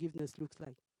what forgiveness looks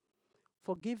like.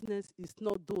 Forgiveness is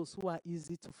not those who are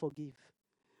easy to forgive.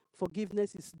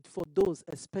 Forgiveness is for those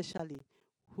especially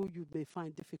who you may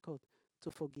find difficult to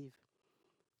forgive.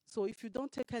 So if you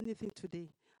don't take anything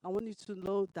today, I want you to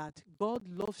know that God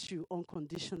loves you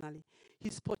unconditionally.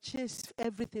 He's purchased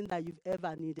everything that you've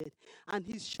ever needed. And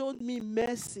He's shown me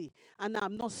mercy, and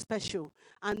I'm not special.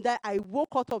 And that I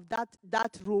woke out of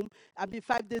that room.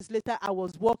 5 days later, I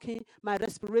was walking. My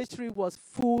respiratory was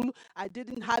full. I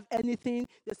didn't have anything.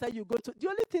 They said, you go to... The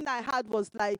only thing I had was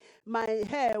like my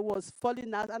hair was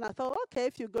falling out. And I thought, okay,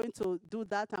 if you're going to do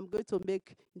that, I'm going to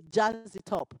jazz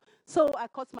it up. So I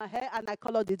cut my hair and I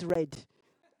colored it red.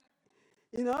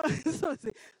 You know, so,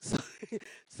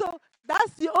 so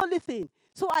that's the only thing.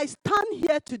 So I stand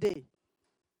here today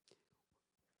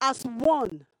as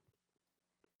one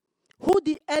who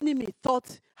the enemy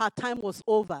thought her time was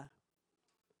over.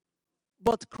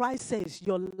 But Christ says,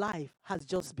 your life has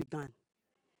just begun.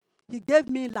 He gave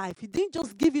me life. He didn't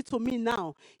just give it to me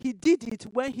now. He did it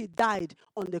when He died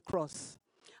on the cross.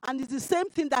 And it's the same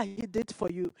thing that He did for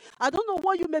you. I don't know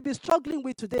what you may be struggling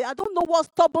with today. I don't know what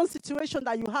stubborn situation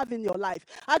that you have in your life.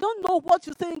 I don't know what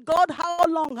you're saying, God, how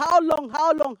long?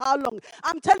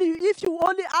 I'm telling you, if you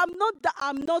only, I'm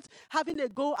not having a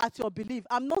go at your belief.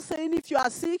 I'm not saying if you are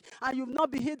sick and you've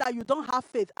not been healed that you don't have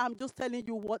faith. I'm just telling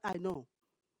you what I know.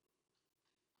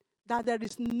 That there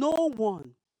is no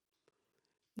one.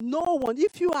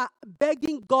 If you are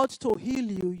begging God to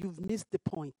heal you, you've missed the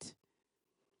point.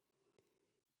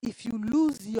 If you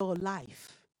lose your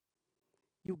life,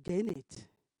 you gain it.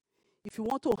 If you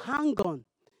want to hang on,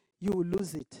 you will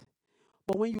lose it.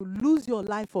 But when you lose your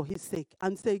life for His sake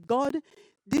and say, God,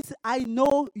 this I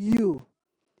know you.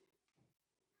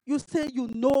 You say you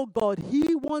know God.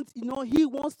 He wants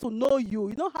to know you.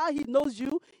 You know how He knows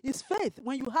you? It's faith.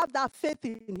 When you have that faith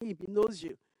in Him, He knows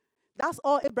you. That's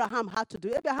all Abraham had to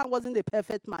do. Abraham wasn't a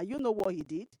perfect man. You know what he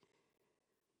did.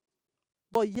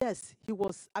 But yes, he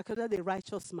was actually a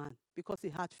righteous man because he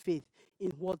had faith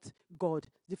in what God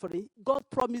did for him. God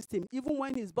promised him, even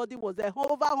when his body was over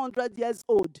 100 years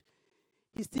old,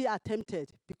 he still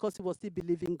attempted because he was still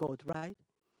believing God, right?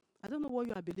 I don't know what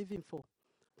you are believing for.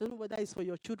 I don't know whether it's for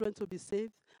your children to be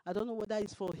saved. I don't know whether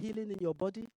it's for healing in your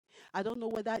body. I don't know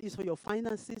whether it's for your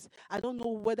finances. I don't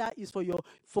know whether it's for a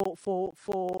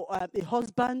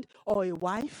husband or a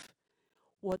wife.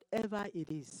 Whatever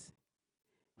it is,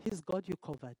 He's got you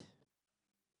covered.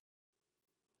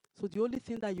 So the only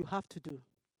thing that you have to do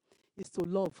is to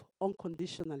love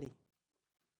unconditionally.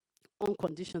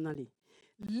 Unconditionally.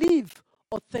 Live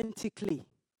authentically.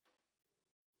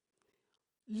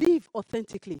 Live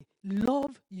authentically.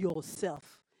 Love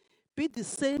yourself. Be the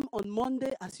same on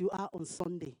Monday as you are on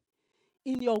Sunday.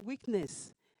 In your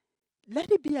weakness,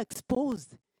 let it be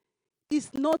exposed.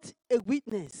 It's not a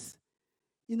weakness,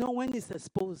 when it's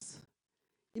exposed.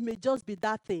 It may just be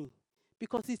that thing.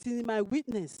 Because it's in my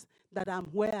weakness that I'm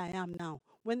where I am now.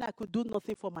 When I could do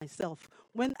nothing for myself.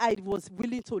 When I was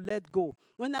willing to let go.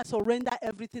 When I surrendered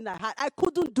everything I had. I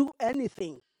couldn't do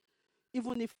anything.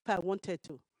 Even if I wanted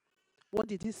to. What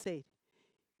did He say?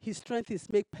 His strength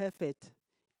is made perfect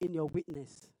in your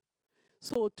weakness.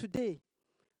 So today,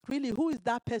 really, who is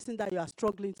that person that you are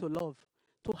struggling to love?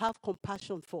 To have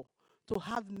compassion for? To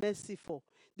have mercy for?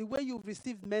 The way you've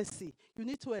received mercy, you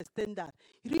need to extend that.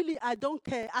 Really, I don't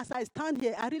care. As I stand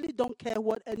here, I really don't care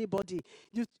what anybody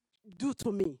you do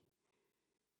to me.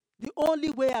 The only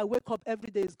way I wake up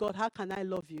every day is, God, how can I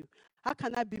love you? How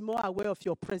can I be more aware of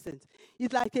your presence?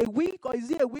 It's like a week, or is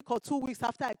it a week or 2 weeks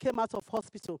after I came out of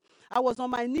hospital? I was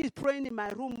on my knees praying in my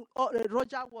room.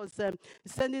 Roger was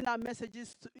sending out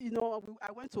messages.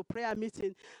 I went to a prayer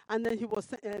meeting, and then he was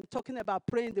talking about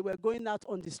praying. They were going out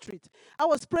on the street. I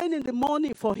was praying in the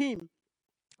morning for him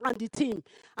and the team.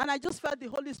 And I just felt the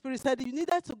Holy Spirit said, you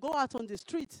needed to go out on the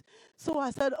street. So I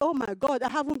said, oh my God, I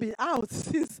haven't been out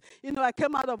since, I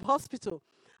came out of hospital.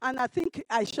 And I think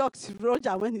I shocked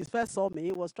Roger when he first saw me.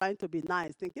 He was trying to be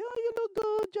nice, thinking, oh, you look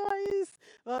good, Joyce.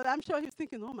 Well, I'm sure he's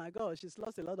thinking, oh my God, she's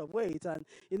lost a lot of weight. And,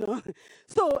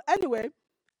 So anyway,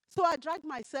 so I dragged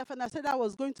myself and I said I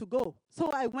was going to go. So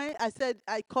I went,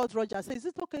 I called Roger. I said, is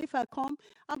it okay if I come?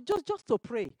 I'm just to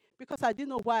pray. because I didn't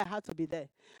know why I had to be there.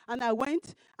 And I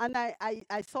went and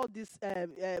I saw this,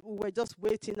 we were just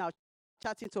waiting out,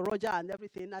 chatting to Roger and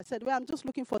everything. I said, well, I'm just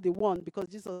looking for the one because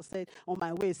Jesus said on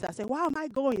my way. So I said, where am I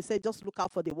going? He said, just look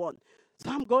out for the one.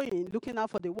 So I'm going, looking out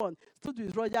for the one. Stood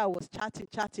with Roger, I was chatting,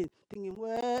 thinking,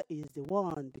 where is the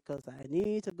one? Because I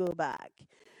need to go back.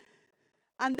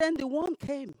 And then the one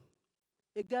came,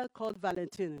 a girl called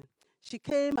Valentina. She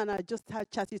came and I just had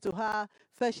chatted to her.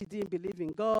 First, she didn't believe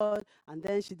in God, and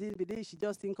then she didn't believe. She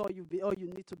just think all you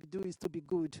need to do is to be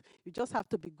good. You just have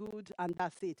to be good, and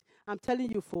that's it. I'm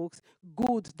telling you, folks,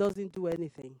 good doesn't do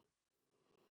anything.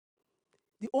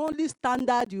 The only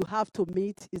standard you have to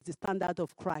meet is the standard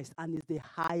of Christ, and it's the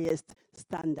highest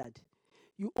standard.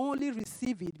 You only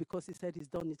receive it because He said He's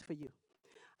done it for you.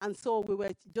 And so we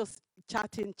were just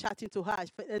chatting to her. I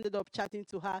ended up chatting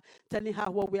to her, telling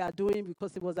her what we are doing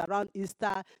because it was around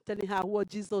Easter, telling her what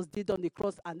Jesus did on the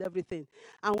cross and everything.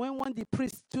 And when the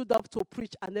priest stood up to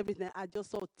preach and everything, I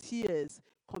just saw tears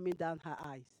coming down her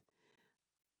eyes.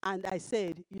 And I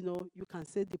said, you can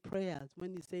say the prayers.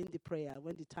 When you're saying the prayer,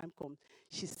 when the time comes,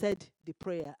 she said the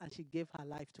prayer and she gave her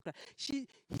life to Christ.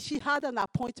 She had an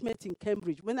appointment in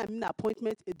Cambridge. When I mean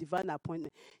appointment, a divine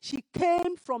appointment. She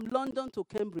came from London to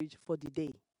Cambridge for the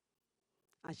day.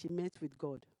 And she met with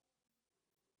God.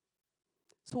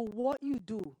 So what you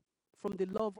do from the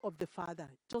love of the Father,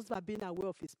 just by being aware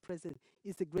of His presence,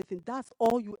 is a great thing. That's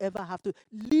all you ever have to.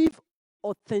 Live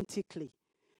authentically.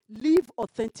 Live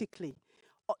authentically.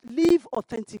 Live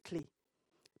authentically.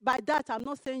 By that, I'm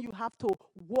not saying you have to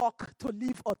walk to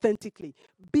live authentically.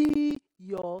 Be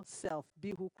yourself.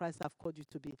 Be who Christ has called you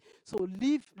to be. So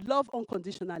love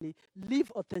unconditionally,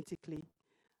 live authentically,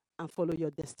 and follow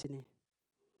your destiny.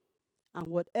 And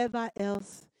whatever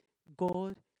else,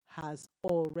 God has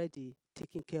already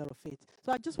taken care of it.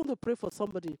 So I just want to pray for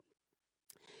somebody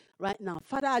right now.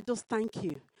 Father, I just thank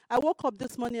you. I woke up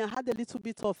this morning, I had a little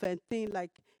bit of a thing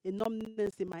like a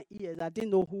numbness in my ears. I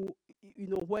didn't know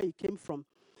where it came from.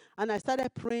 And I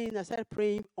started praying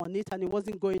on it, and it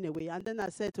wasn't going away. And then I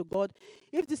said to God,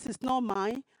 if this is not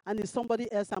mine and it's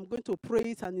somebody else, I'm going to pray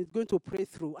it and it's going to pray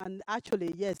through. And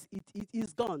actually, yes, it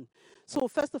is gone. So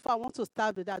first of all, I want to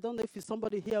start with that. I don't know if it's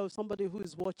somebody here or somebody who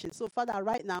is watching. So Father,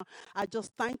 right now, I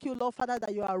just thank you, Lord, Father,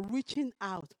 that you are reaching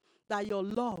out, that your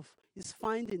love is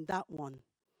finding that one.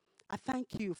 I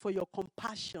thank you for your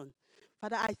compassion.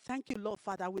 Father, I thank you, Lord,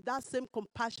 Father, with that same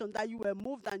compassion that you were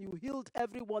moved and you healed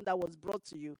everyone that was brought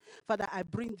to you. Father, I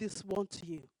bring this one to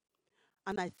you.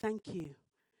 And I thank you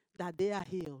that they are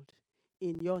healed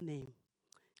in your name.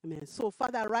 Amen. So,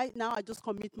 Father, right now, I just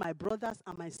commit my brothers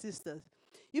and my sisters.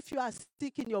 If you are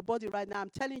sick in your body right now, I'm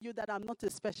telling you that I'm not a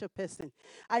special person.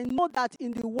 I know that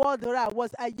in the world where I was,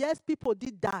 yes, people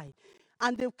did die.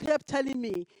 And they kept telling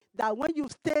me that when you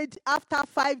stayed after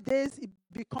 5 days, it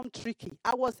become tricky.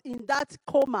 I was in that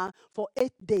coma for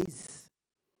 8 days.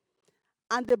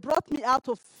 And they brought me out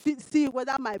to see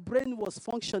whether my brain was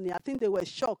functioning. I think they were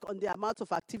shocked on the amount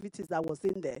of activities that was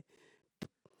in there.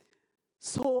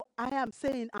 So I am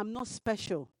saying I'm not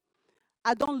special.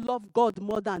 I don't love God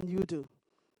more than you do.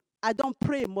 I don't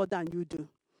pray more than you do.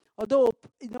 Although,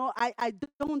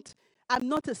 I'm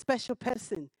not a special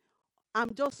person.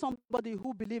 I'm just somebody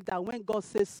who believes that when God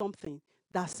says something,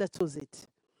 that settles it.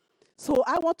 So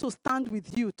I want to stand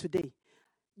with you today.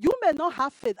 You may not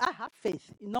have faith. I have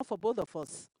faith, enough for both of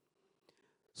us.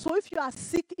 So if you are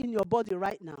sick in your body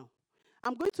right now,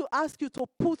 I'm going to ask you to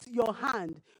put your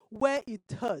hand where it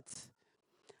hurts.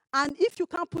 And if you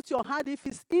can't put your hand, if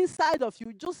it's inside of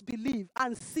you, just believe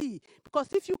and see.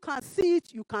 Because if you can see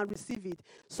it, you can receive it.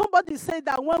 Somebody said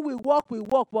that when we walk,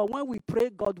 but when we pray,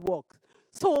 God walks.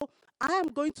 So I am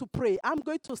going to pray. I'm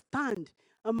going to stand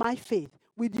on my faith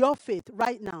with your faith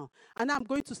right now. And I'm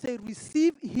going to say,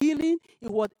 receive healing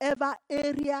in whatever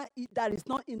area that is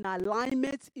not in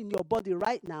alignment in your body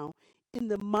right now, in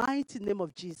the mighty name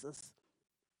of Jesus.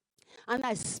 And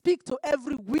I speak to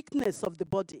every weakness of the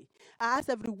body. I ask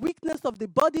every weakness of the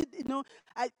body,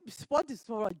 what is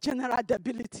for a general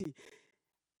debility?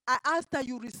 I ask that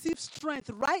you receive strength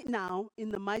right now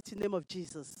in the mighty name of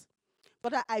Jesus.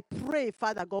 Father, I pray,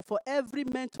 Father God, for every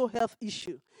mental health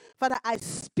issue. Father, I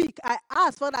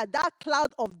ask, Father, that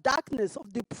cloud of darkness,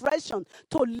 of depression,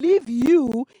 to leave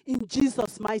you in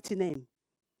Jesus' mighty name.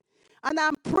 And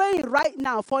I'm praying right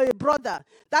now for a brother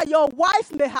that your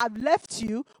wife may have left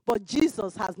you, but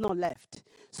Jesus has not left.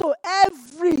 So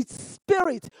every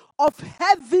spirit of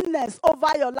heaviness over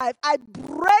your life, I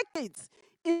break it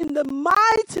in the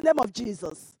mighty name of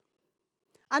Jesus.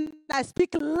 And I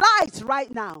speak light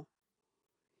right now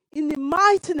in the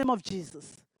mighty name of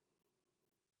Jesus.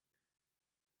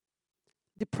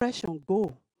 Depression,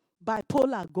 go.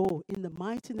 bipolar go in the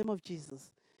mighty name of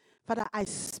Jesus. Father, I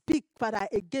speak, Father,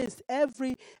 against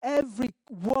every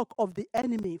work of the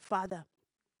enemy, Father.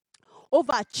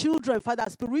 Over our children, Father,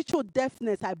 spiritual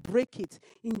deafness, I break it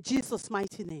in Jesus'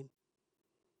 mighty name.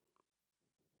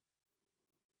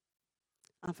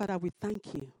 And Father, we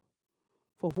thank you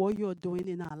for what you're doing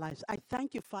in our lives. I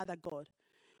thank you, Father God,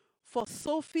 for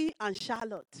Sophie and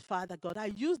Charlotte, Father God. I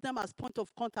use them as point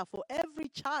of contact for every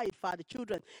child, Father,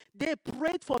 children. They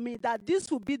prayed for me that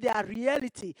this will be their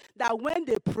reality, that when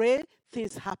they pray,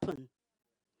 things happen.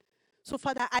 So,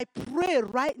 Father, I pray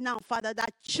right now, Father,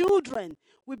 that children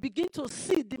will begin to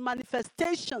see the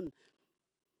manifestation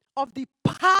of the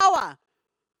power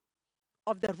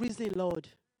of the risen Lord.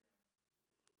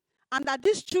 And that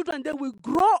these children, they will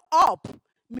grow up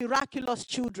miraculous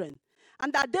children.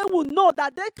 And that they will know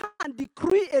that they can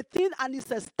decree a thing and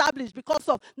it's established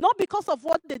not because of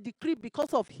what they decree,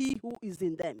 because of He who is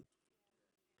in them.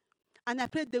 And I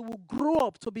pray they will grow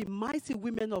up to be mighty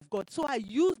women of God. So I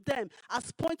use them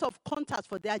as point of contact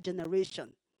for their generation.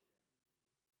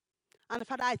 And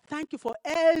Father, I thank you for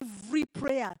every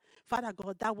prayer, Father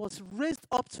God, that was raised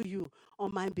up to you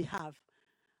on my behalf.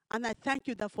 And I thank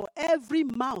you that for every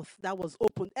mouth that was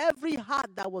opened, every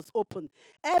heart that was opened,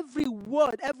 every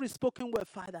word, every spoken word,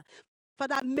 Father.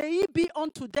 Father, may it be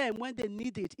unto them when they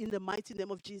need it in the mighty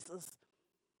name of Jesus.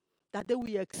 That they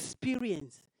will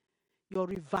experience your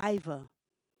revival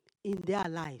in their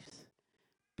lives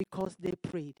because they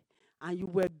prayed. And you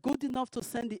were good enough to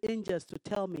send the angels to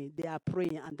tell me they are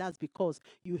praying, and that's because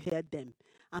you heard them.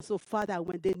 And so, Father,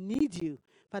 when they need you,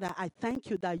 Father, I thank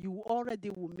you that you already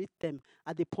will meet them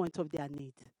at the point of their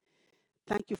need.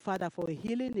 Thank you, Father, for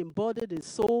healing in body, in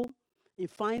soul, in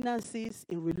finances,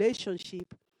 in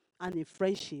relationship, and in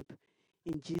friendship.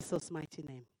 In Jesus' mighty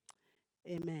name.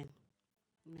 Amen.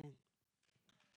 Amen.